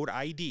node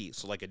ID,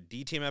 so like a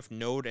DTMF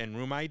node and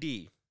room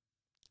ID,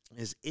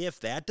 is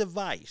if that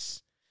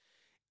device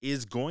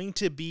is going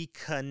to be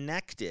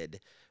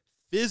connected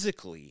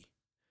physically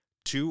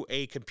to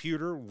a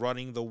computer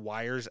running the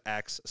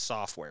WiRES-X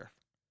software.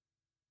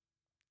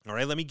 All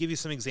right, let me give you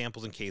some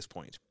examples in case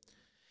point.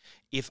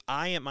 If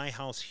I at my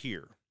house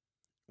here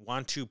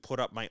want to put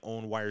up my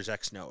own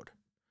WiRES-X node,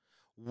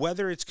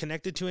 whether it's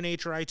connected to an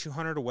HRI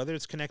 200 or whether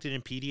it's connected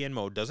in PDN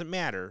mode, doesn't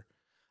matter.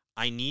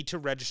 I need to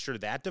register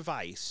that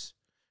device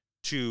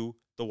to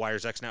the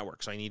WiRES-X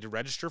network. So I need to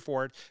register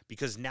for it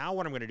because now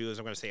what I'm going to do is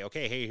I'm going to say,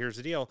 okay, hey, here's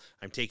the deal.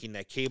 I'm taking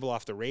that cable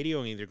off the radio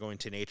and either going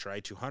to an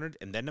HRI 200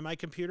 and then to my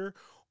computer,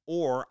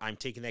 or I'm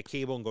taking that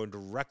cable and going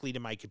directly to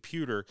my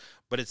computer,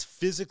 but it's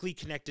physically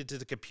connected to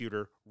the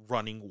computer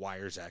running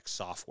WiRES-X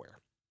software.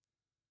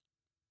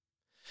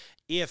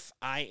 If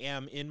I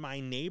am in my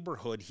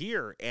neighborhood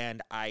here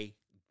and I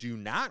do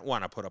not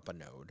want to put up a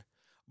node,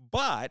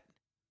 but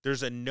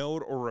there's a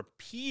node or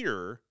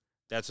repeater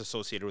that's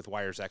associated with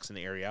WiRES-X in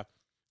the area,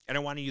 and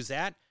I want to use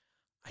that,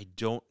 I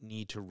don't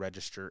need to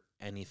register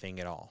anything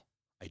at all.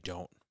 I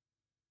don't.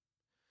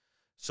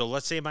 So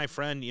let's say my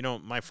friend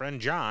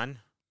John,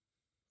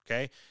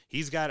 okay,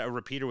 he's got a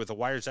repeater with a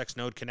WiRES-X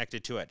node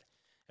connected to it.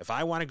 If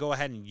I want to go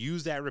ahead and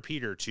use that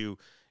repeater to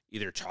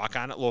either talk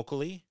on it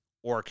locally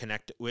or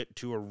connect it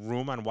to a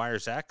room on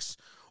WiRES-X,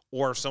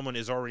 or if someone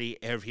he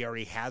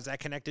already has that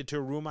connected to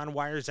a room on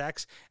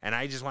WiRES-X, and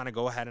I just want to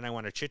go ahead and I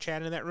want to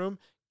chit-chat in that room,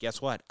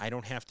 guess what? I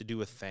don't have to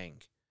do a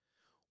thing.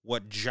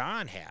 What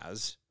John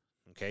has,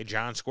 okay,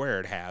 John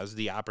Squared has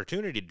the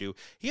opportunity to do,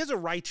 he has a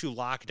right to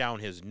lock down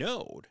his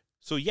node.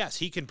 So yes,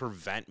 he can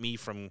prevent me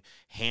from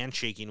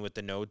handshaking with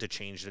the node to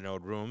change the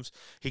node rooms.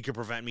 He can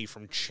prevent me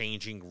from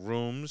changing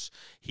rooms.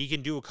 He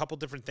can do a couple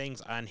different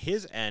things on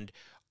his end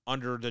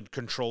under the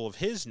control of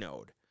his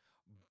node.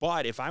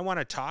 But if I want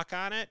to talk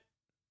on it,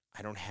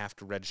 I don't have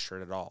to register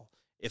it at all.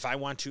 If I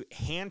want to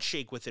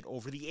handshake with it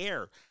over the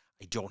air,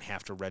 I don't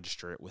have to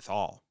register it with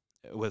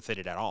it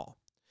at all.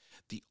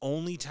 The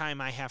only time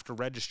I have to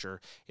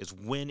register is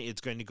when it's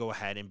going to go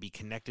ahead and be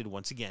connected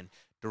once again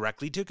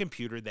directly to a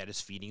computer that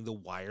is feeding the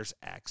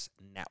WiRES-X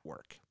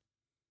network.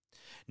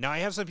 Now, I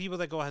have some people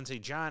that go ahead and say,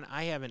 John,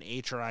 I have an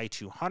HRI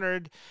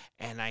 200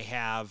 and I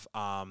have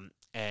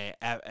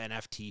an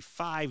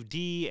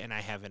FT5D and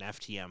I have an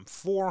FTM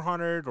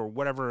 400 or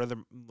whatever other,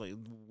 like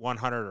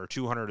 100 or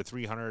 200 or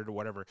 300 or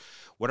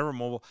whatever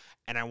mobile,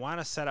 and I want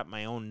to set up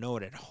my own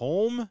node at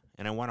home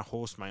and I want to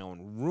host my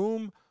own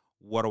room,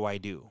 what do I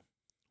do?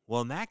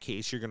 Well, in that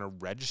case, you're going to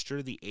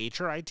register the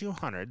HRI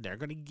 200. They're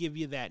going to give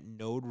you that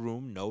node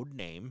room, node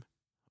name.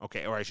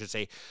 Okay, or I should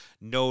say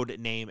node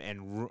name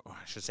and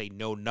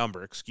node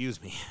number,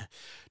 excuse me.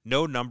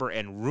 Node number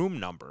and room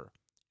number.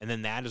 And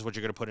then that is what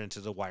you're going to put into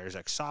the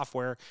WiRES-X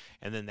software.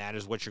 And then that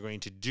is what you're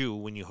going to do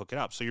when you hook it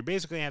up. So you're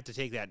basically going to have to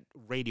take that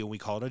radio, we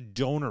call it a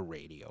donor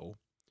radio,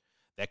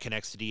 that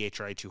connects to the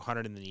HRI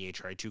 200, and then the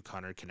HRI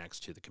 200 connects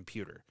to the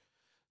computer.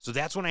 So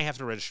that's when I have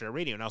to register a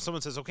radio. Now,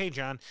 someone says, okay,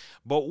 John,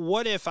 but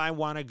what if I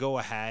want to go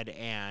ahead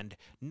and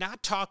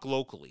not talk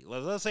locally?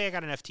 Let's say I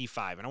got an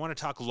FT5 and I want to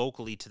talk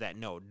locally to that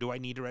node. Do I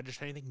need to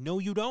register anything? No,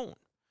 you don't,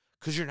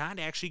 because you're not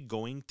actually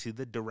going to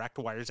the direct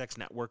WiRES-X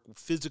network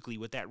physically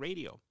with that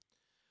radio.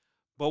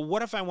 But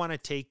what if I want to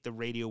take the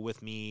radio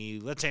with me?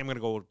 Let's say I'm going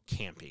to go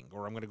camping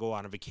or I'm going to go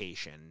on a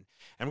vacation. And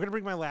I'm going to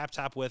bring my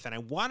laptop with, and I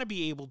want to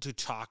be able to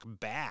talk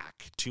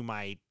back to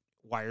my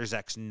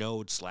WiRES-X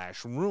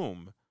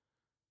node/room.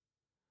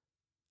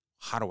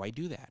 How do I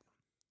do that?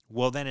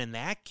 Well, then in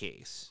that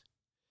case,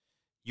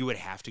 you would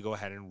have to go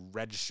ahead and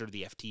register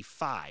the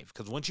FT5.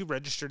 Because once you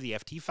register the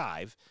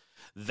FT5,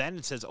 then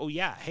it says, oh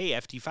yeah, hey,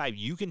 FT5,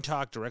 you can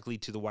talk directly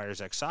to the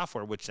WiRES-X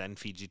software, which then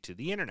feeds you to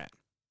the internet.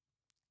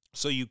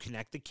 So you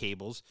connect the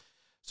cables.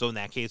 So in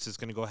that case, it's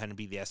going to go ahead and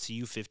be the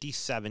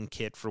SCU57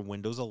 kit for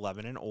Windows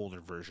 11 and older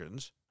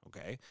versions.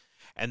 Okay.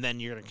 And then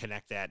you're going to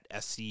connect that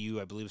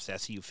SCU, I believe it's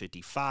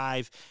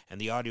SCU55,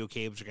 and the audio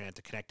cables, you're going to have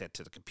to connect that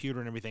to the computer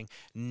and everything.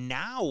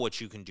 Now what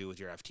you can do with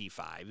your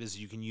FT5 is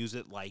you can use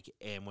it like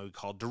in what we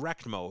call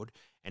direct mode,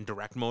 and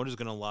direct mode is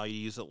going to allow you to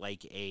use it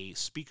like a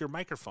speaker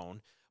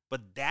microphone,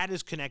 but that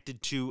is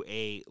connected to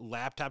a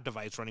laptop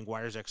device running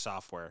WiRES-X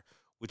software,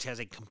 which has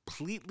a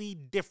completely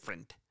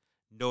different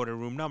node or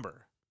room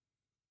number,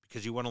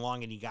 because you went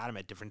along and you got them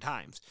at different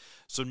times.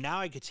 So now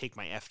I could take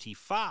my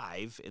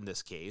FT5 in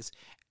this case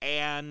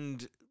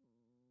and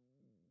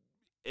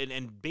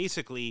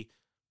basically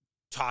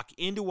talk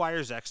into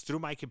WiRES-X through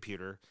my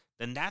computer.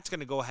 Then that's going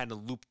to go ahead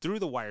and loop through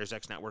the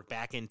WiRES-X network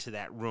back into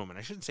that room. And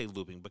I shouldn't say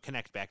looping, but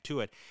connect back to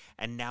it.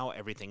 And now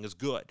everything is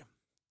good.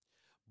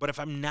 But if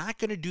I'm not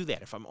going to do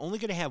that, if I'm only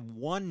going to have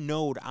one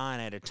node on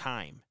at a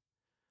time,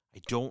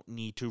 I don't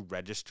need to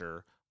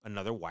register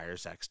another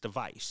WiRES-X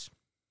device.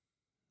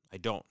 I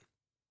don't.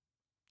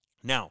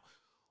 Now,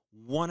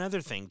 one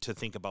other thing to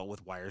think about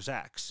with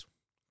WiRES-X,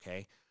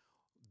 okay?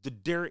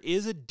 There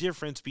is a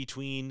difference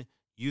between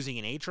using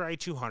an HRI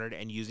 200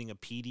 and using a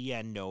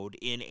PDN node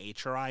in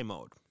HRI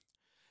mode.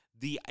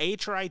 The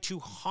HRI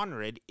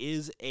 200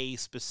 is a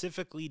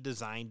specifically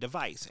designed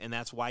device, and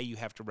that's why you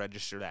have to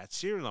register that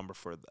serial number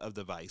for a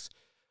device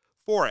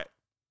for it.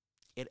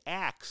 It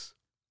acts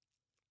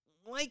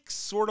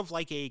sort of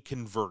like a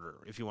converter,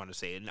 if you want to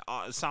say,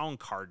 a sound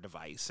card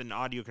device, an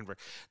audio converter.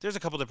 There's a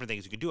couple different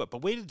things you can do it,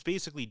 but what it's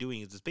basically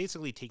doing is it's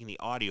basically taking the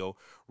audio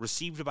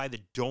received by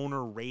the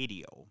donor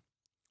radio,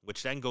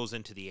 which then goes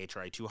into the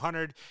HRI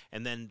 200,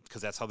 and then,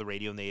 because that's how the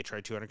radio and the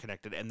HRI 200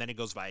 connected, and then it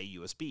goes via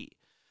USB.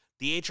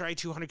 The HRI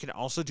 200 can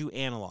also do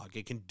analog.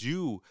 It can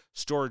do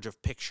storage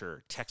of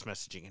picture, text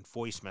messaging, and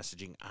voice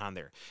messaging on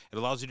there. It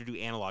allows you to do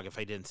analog, if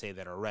I didn't say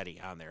that already,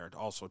 on there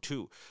also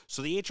too.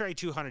 So the HRI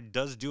 200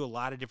 does do a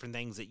lot of different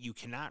things that you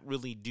cannot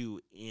really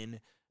do in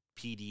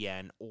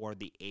PDN or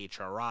the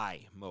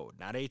HRI mode.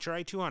 Not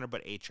HRI 200,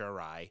 but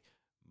HRI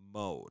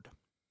mode.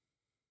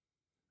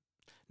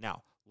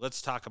 Now,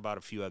 let's talk about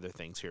a few other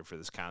things here for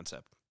this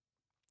concept.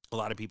 A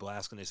lot of people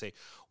ask and they say,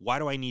 why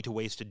do I need to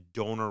waste a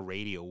donor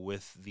radio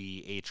with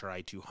the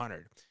HRI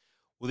 200?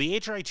 Well, the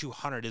HRI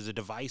 200 is a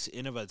device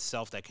in of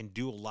itself that can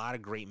do a lot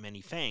of great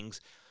many things.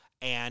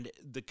 And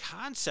the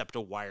concept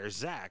of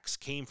WiRES-X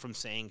came from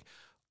saying,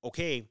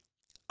 okay,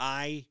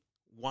 I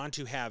want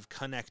to have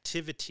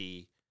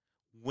connectivity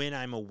when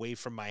I'm away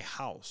from my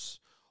house,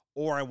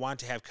 or I want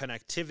to have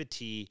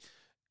connectivity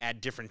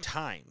at different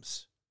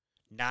times,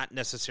 not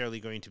necessarily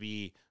going to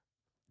be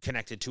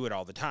connected to it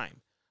all the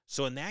time.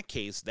 So in that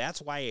case,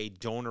 that's why a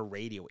donor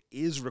radio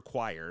is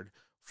required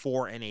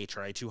for an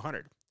HRI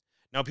 200.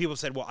 Now, people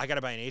said, well, I got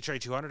to buy an HRI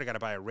 200, I got to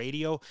buy a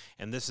radio,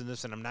 and this,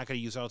 and I'm not going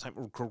to use it all the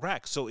time.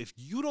 Correct. So if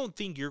you don't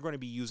think you're going to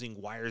be using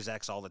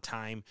WiRES-X all the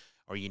time,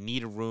 or you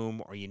need a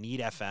room, or you need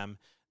FM,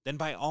 then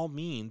by all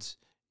means,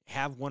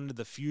 have one of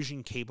the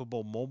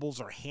Fusion-capable mobiles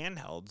or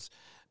handhelds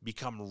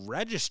become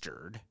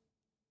registered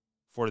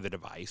for the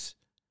device,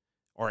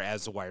 or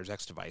as the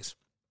WiRES-X device,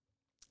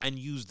 and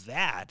use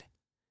that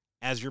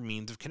as your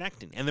means of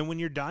connecting. And then when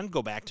you're done,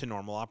 go back to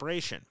normal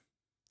operation.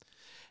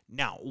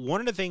 Now, one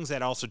of the things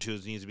that also too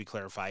needs to be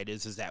clarified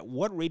is that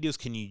what radios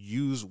can you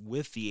use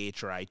with the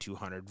HRI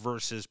 200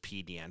 versus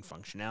PDN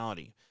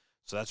functionality?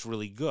 So that's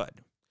really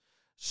good.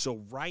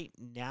 So right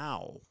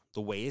now,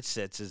 the way it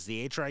sits is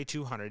the HRI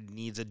 200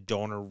 needs a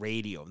donor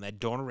radio, and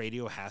that donor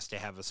radio has to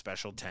have a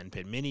special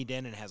 10-pin mini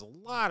DIN and has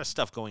a lot of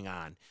stuff going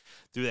on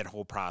through that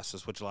whole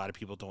process, which a lot of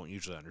people don't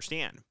usually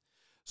understand.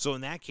 So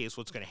in that case,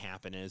 what's going to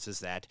happen is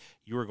that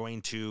you are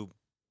going to,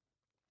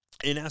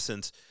 in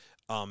essence,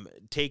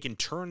 take and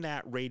turn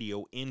that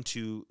radio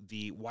into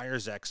the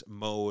WiRES-X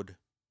mode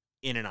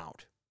in and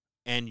out.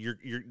 And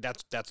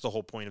that's the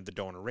whole point of the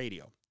donor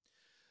radio.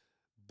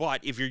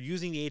 But if you're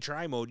using the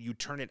HRI mode, you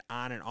turn it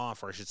on and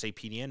off, or I should say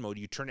PDN mode,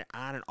 you turn it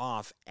on and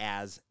off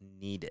as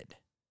needed.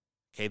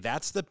 Okay,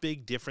 that's the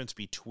big difference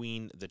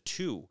between the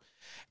two.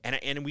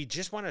 And we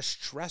just want to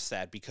stress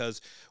that because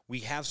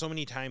we have so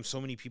many times, so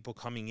many people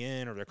coming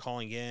in or they're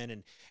calling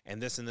in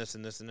and this and this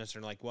and this and this.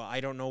 And they're like, well, I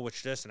don't know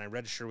which this, and I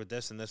register with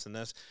this and this and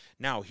this.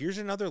 Now, here's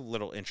another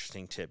little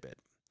interesting tidbit.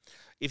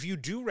 If you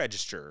do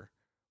register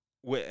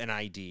with an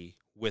ID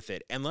with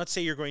it, and let's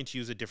say you're going to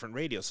use a different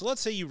radio. So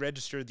let's say you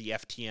register the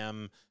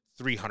FTM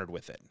 300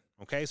 with it.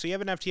 Okay, so you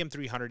have an FTM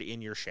 300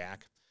 in your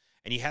shack,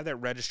 and you have that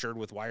registered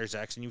with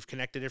WiRES-X, and you've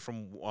connected it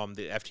from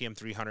the FTM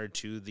 300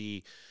 to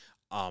the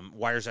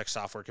WiRES-X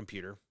software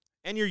computer,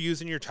 and you're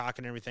using your talk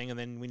and everything, and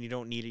then when you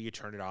don't need it, you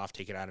turn it off,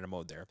 take it out of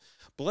mode there.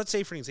 But let's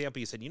say, for example,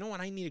 you said, you know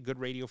what, I need a good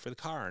radio for the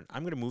car, and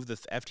I'm going to move the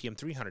FTM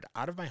 300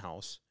 out of my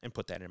house and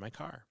put that in my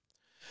car.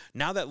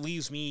 Now that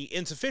leaves me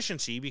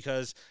insufficiency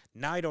because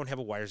now I don't have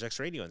a WiRES-X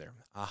radio in there.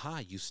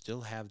 Aha, you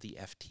still have the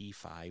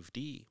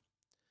FT5D.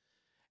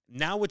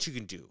 Now what you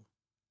can do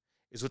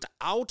is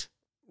without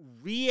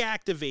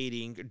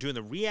reactivating, doing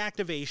the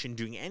reactivation,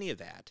 doing any of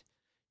that,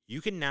 you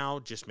can now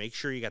just make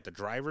sure you got the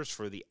drivers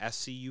for the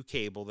SCU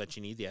cable that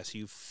you need, the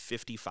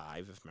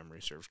SCU55, if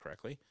memory serves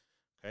correctly.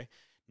 Okay.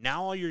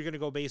 Now all you're going to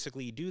go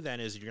basically do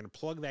then is you're going to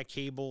plug that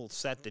cable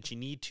set that you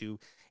need to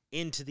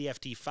into the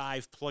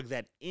FT5, plug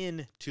that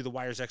into the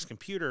WiRES-X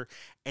computer,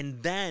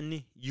 and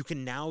then you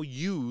can now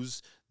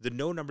use the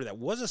node number that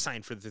was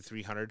assigned for the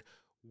 300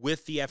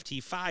 with the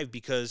FT5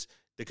 because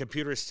the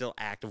computer is still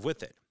active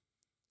with it.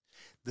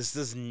 This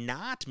does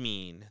not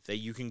mean that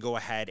you can go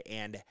ahead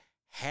and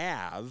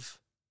have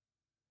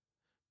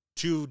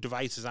two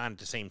devices on at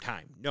the same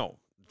time. No,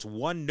 it's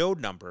one node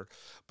number,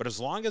 but as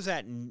long as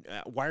that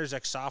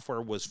WiRES-X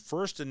software was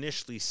first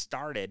initially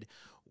started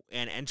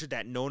and entered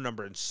that node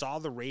number and saw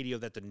the radio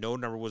that the node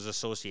number was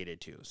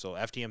associated to, so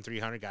FTM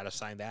 300 got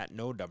assigned that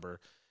node number,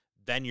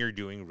 then you're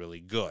doing really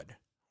good,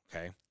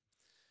 okay?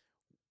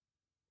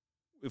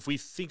 If we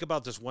think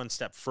about this one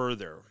step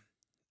further,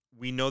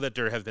 we know that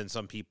there have been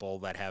some people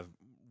that have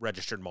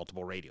registered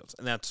multiple radios,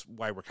 and that's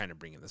why we're kind of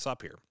bringing this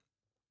up here.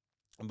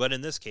 But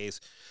in this case,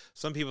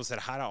 some people said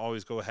how to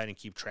always go ahead and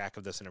keep track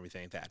of this and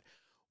everything like that.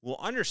 We'll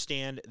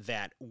understand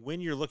that when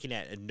you're looking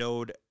at a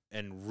node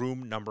and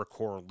room number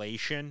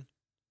correlation,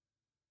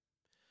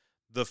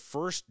 the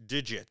first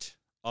digit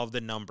of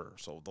the number,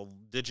 so the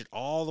digit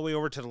all the way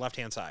over to the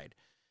left-hand side,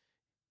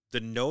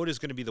 the node is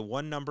going to be the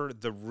one number,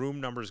 the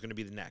room number is going to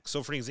be the next.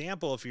 So for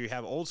example, if you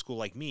have old school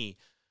like me,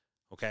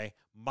 okay,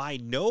 my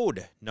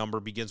node number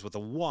begins with a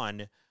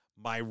 1,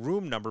 my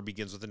room number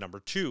begins with a number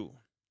 2.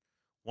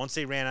 Once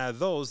they ran out of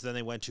those, then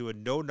they went to a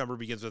node number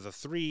begins with a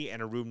 3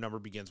 and a room number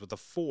begins with a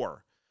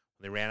 4.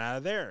 When they ran out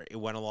of there, it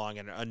went along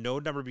and a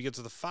node number begins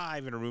with a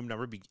 5 and a room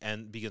number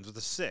begins with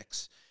a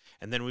 6.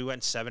 And then we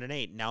went 7 and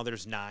 8. Now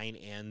there's 9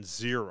 and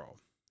 0.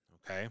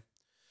 Okay?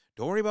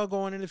 Don't worry about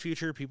going in the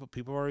future. People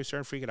are already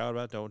starting freaking out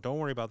about it. Don't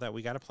worry about that.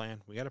 We got a plan.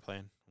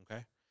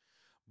 Okay?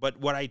 But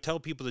what I tell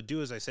people to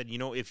do is I said, you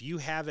know, if you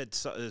have it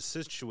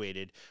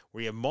situated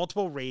where you have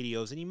multiple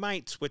radios and you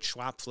might switch,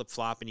 swap, flip,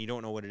 flop, and you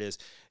don't know what it is,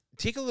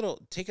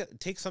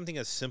 take something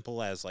as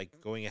simple as like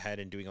going ahead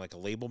and doing like a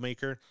label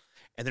maker,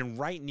 and then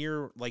right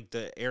near like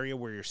the area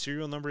where your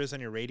serial number is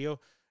on your radio,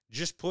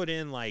 just put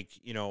in like,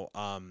 you know,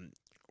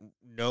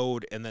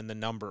 node and then the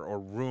number, or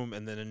room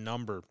and then a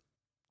number,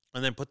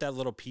 and then put that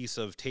little piece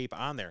of tape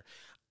on there.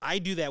 I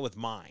do that with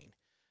mine.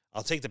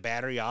 I'll take the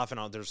battery off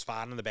and there's a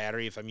spot on the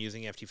battery if I'm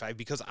using FT5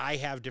 because I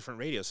have different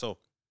radios. So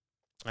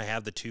I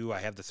have the 2, I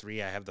have the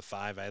 3, I have the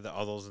 5, I have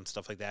all those and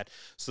stuff like that.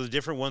 So the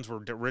different ones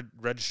were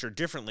registered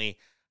differently.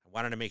 I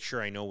wanted to make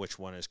sure I know which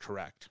one is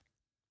correct.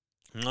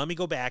 And let me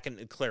go back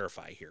and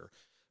clarify here.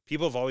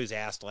 People have always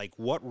asked, like,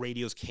 what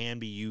radios can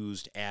be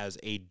used as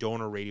a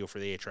donor radio for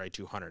the HRI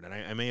 200? And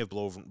I may have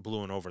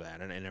blown over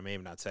that, and I may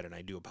have not said it, and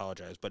I do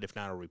apologize, but if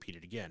not, I'll repeat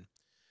it again.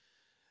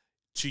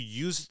 To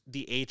use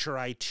the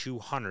HRI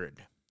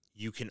 200,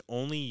 you can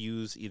only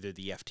use either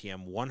the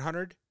FTM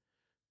 100,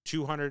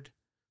 200,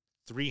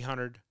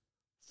 300,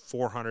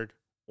 400,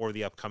 or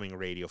the upcoming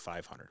radio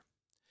 500.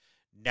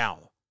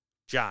 Now,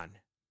 John,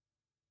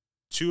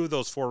 2 of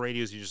those 4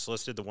 radios you just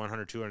listed, the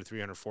 100, 200,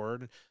 300,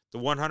 400, the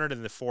 100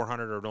 and the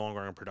 400 are no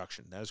longer in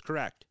production. That is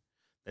correct.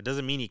 That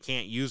doesn't mean you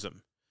can't use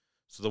them.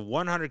 So the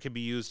 100 can be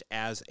used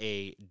as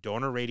a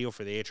donor radio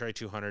for the HRI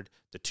 200,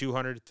 the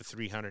 200, the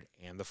 300,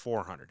 and the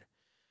 400.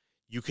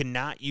 You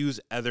cannot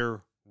use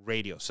other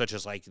radios, such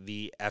as like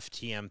the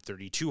FTM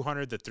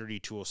 3200, the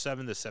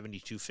 3207, the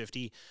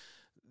 7250.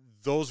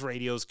 Those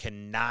radios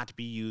cannot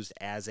be used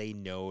as a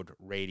node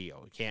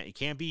radio. It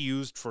can't be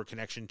used for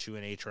connection to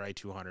an HRI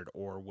 200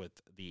 or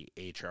with the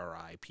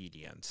HRI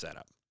PDN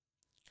setup.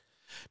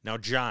 Now,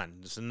 John,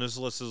 this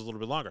list is a little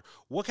bit longer.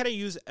 What can I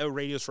use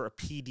radios for a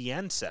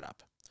PDN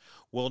setup?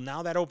 Well,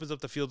 now that opens up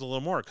the field a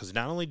little more, because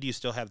not only do you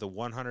still have the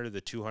 100,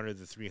 the 200,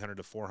 the 300,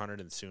 the 400,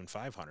 and soon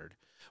 500,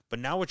 but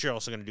now what you're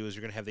also going to do is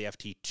you're going to have the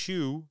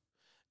FT2,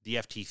 the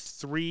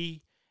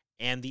FT3,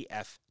 and the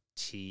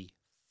FT5.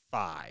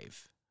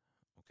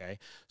 Okay,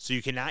 so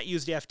you cannot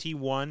use the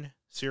FT1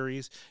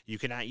 series, you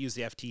cannot use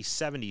the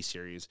FT70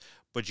 series,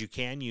 but you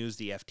can use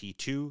the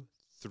FT2,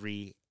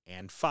 3,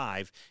 and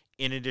 5,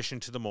 in addition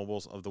to the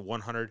mobiles of the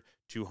 100,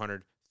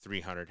 200,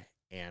 300,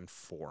 and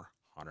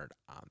 400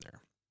 on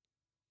there.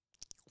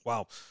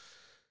 Wow,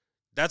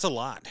 that's a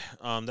lot.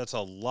 That's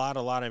a lot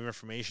of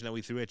information that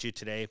we threw at you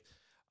today.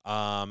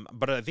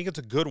 But I think it's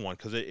a good one,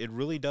 because it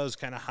really does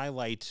kind of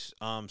highlight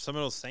some of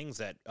those things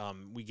that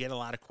we get a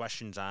lot of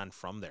questions on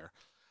from there.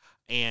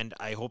 And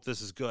I hope this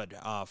is good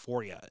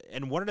for you.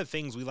 And one of the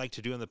things we like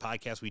to do in the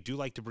podcast, we do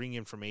like to bring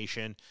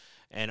information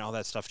and all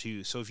that stuff to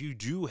you. So if you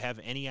do have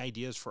any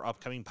ideas for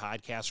upcoming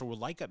podcasts, or would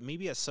like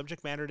maybe a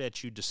subject matter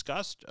that you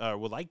discussed, or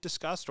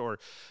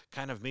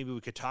kind of maybe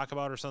we could talk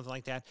about or something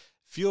like that,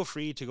 feel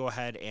free to go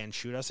ahead and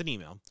shoot us an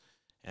email.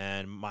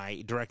 And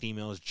my direct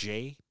email is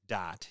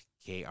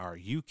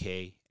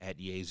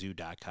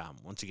j.kruk@yaesu.com.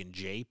 Once again,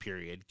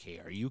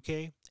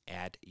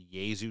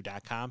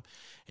 j.kruk@yaesu.com.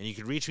 And you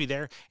can reach me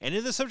there. And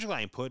in the subject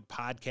line, put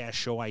podcast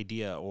show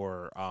idea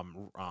or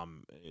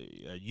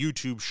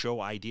YouTube show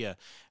idea. And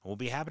we'll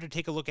be happy to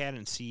take a look at it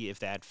and see if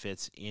that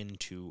fits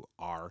into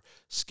our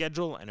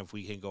schedule, and if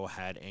we can go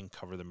ahead and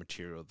cover the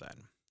material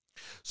then.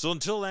 So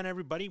until then,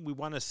 everybody, we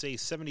want to say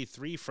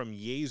 73 from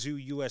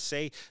Yaesu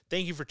USA.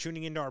 Thank you for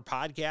tuning into our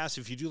podcast.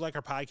 If you do like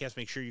our podcast,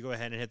 make sure you go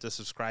ahead and hit the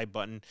subscribe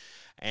button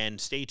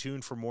and stay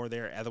tuned for more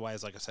there.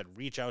 Otherwise, like I said,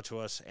 reach out to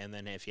us. And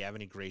then if you have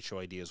any great show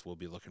ideas, we'll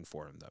be looking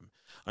for them.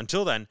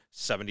 Until then,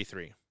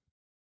 73.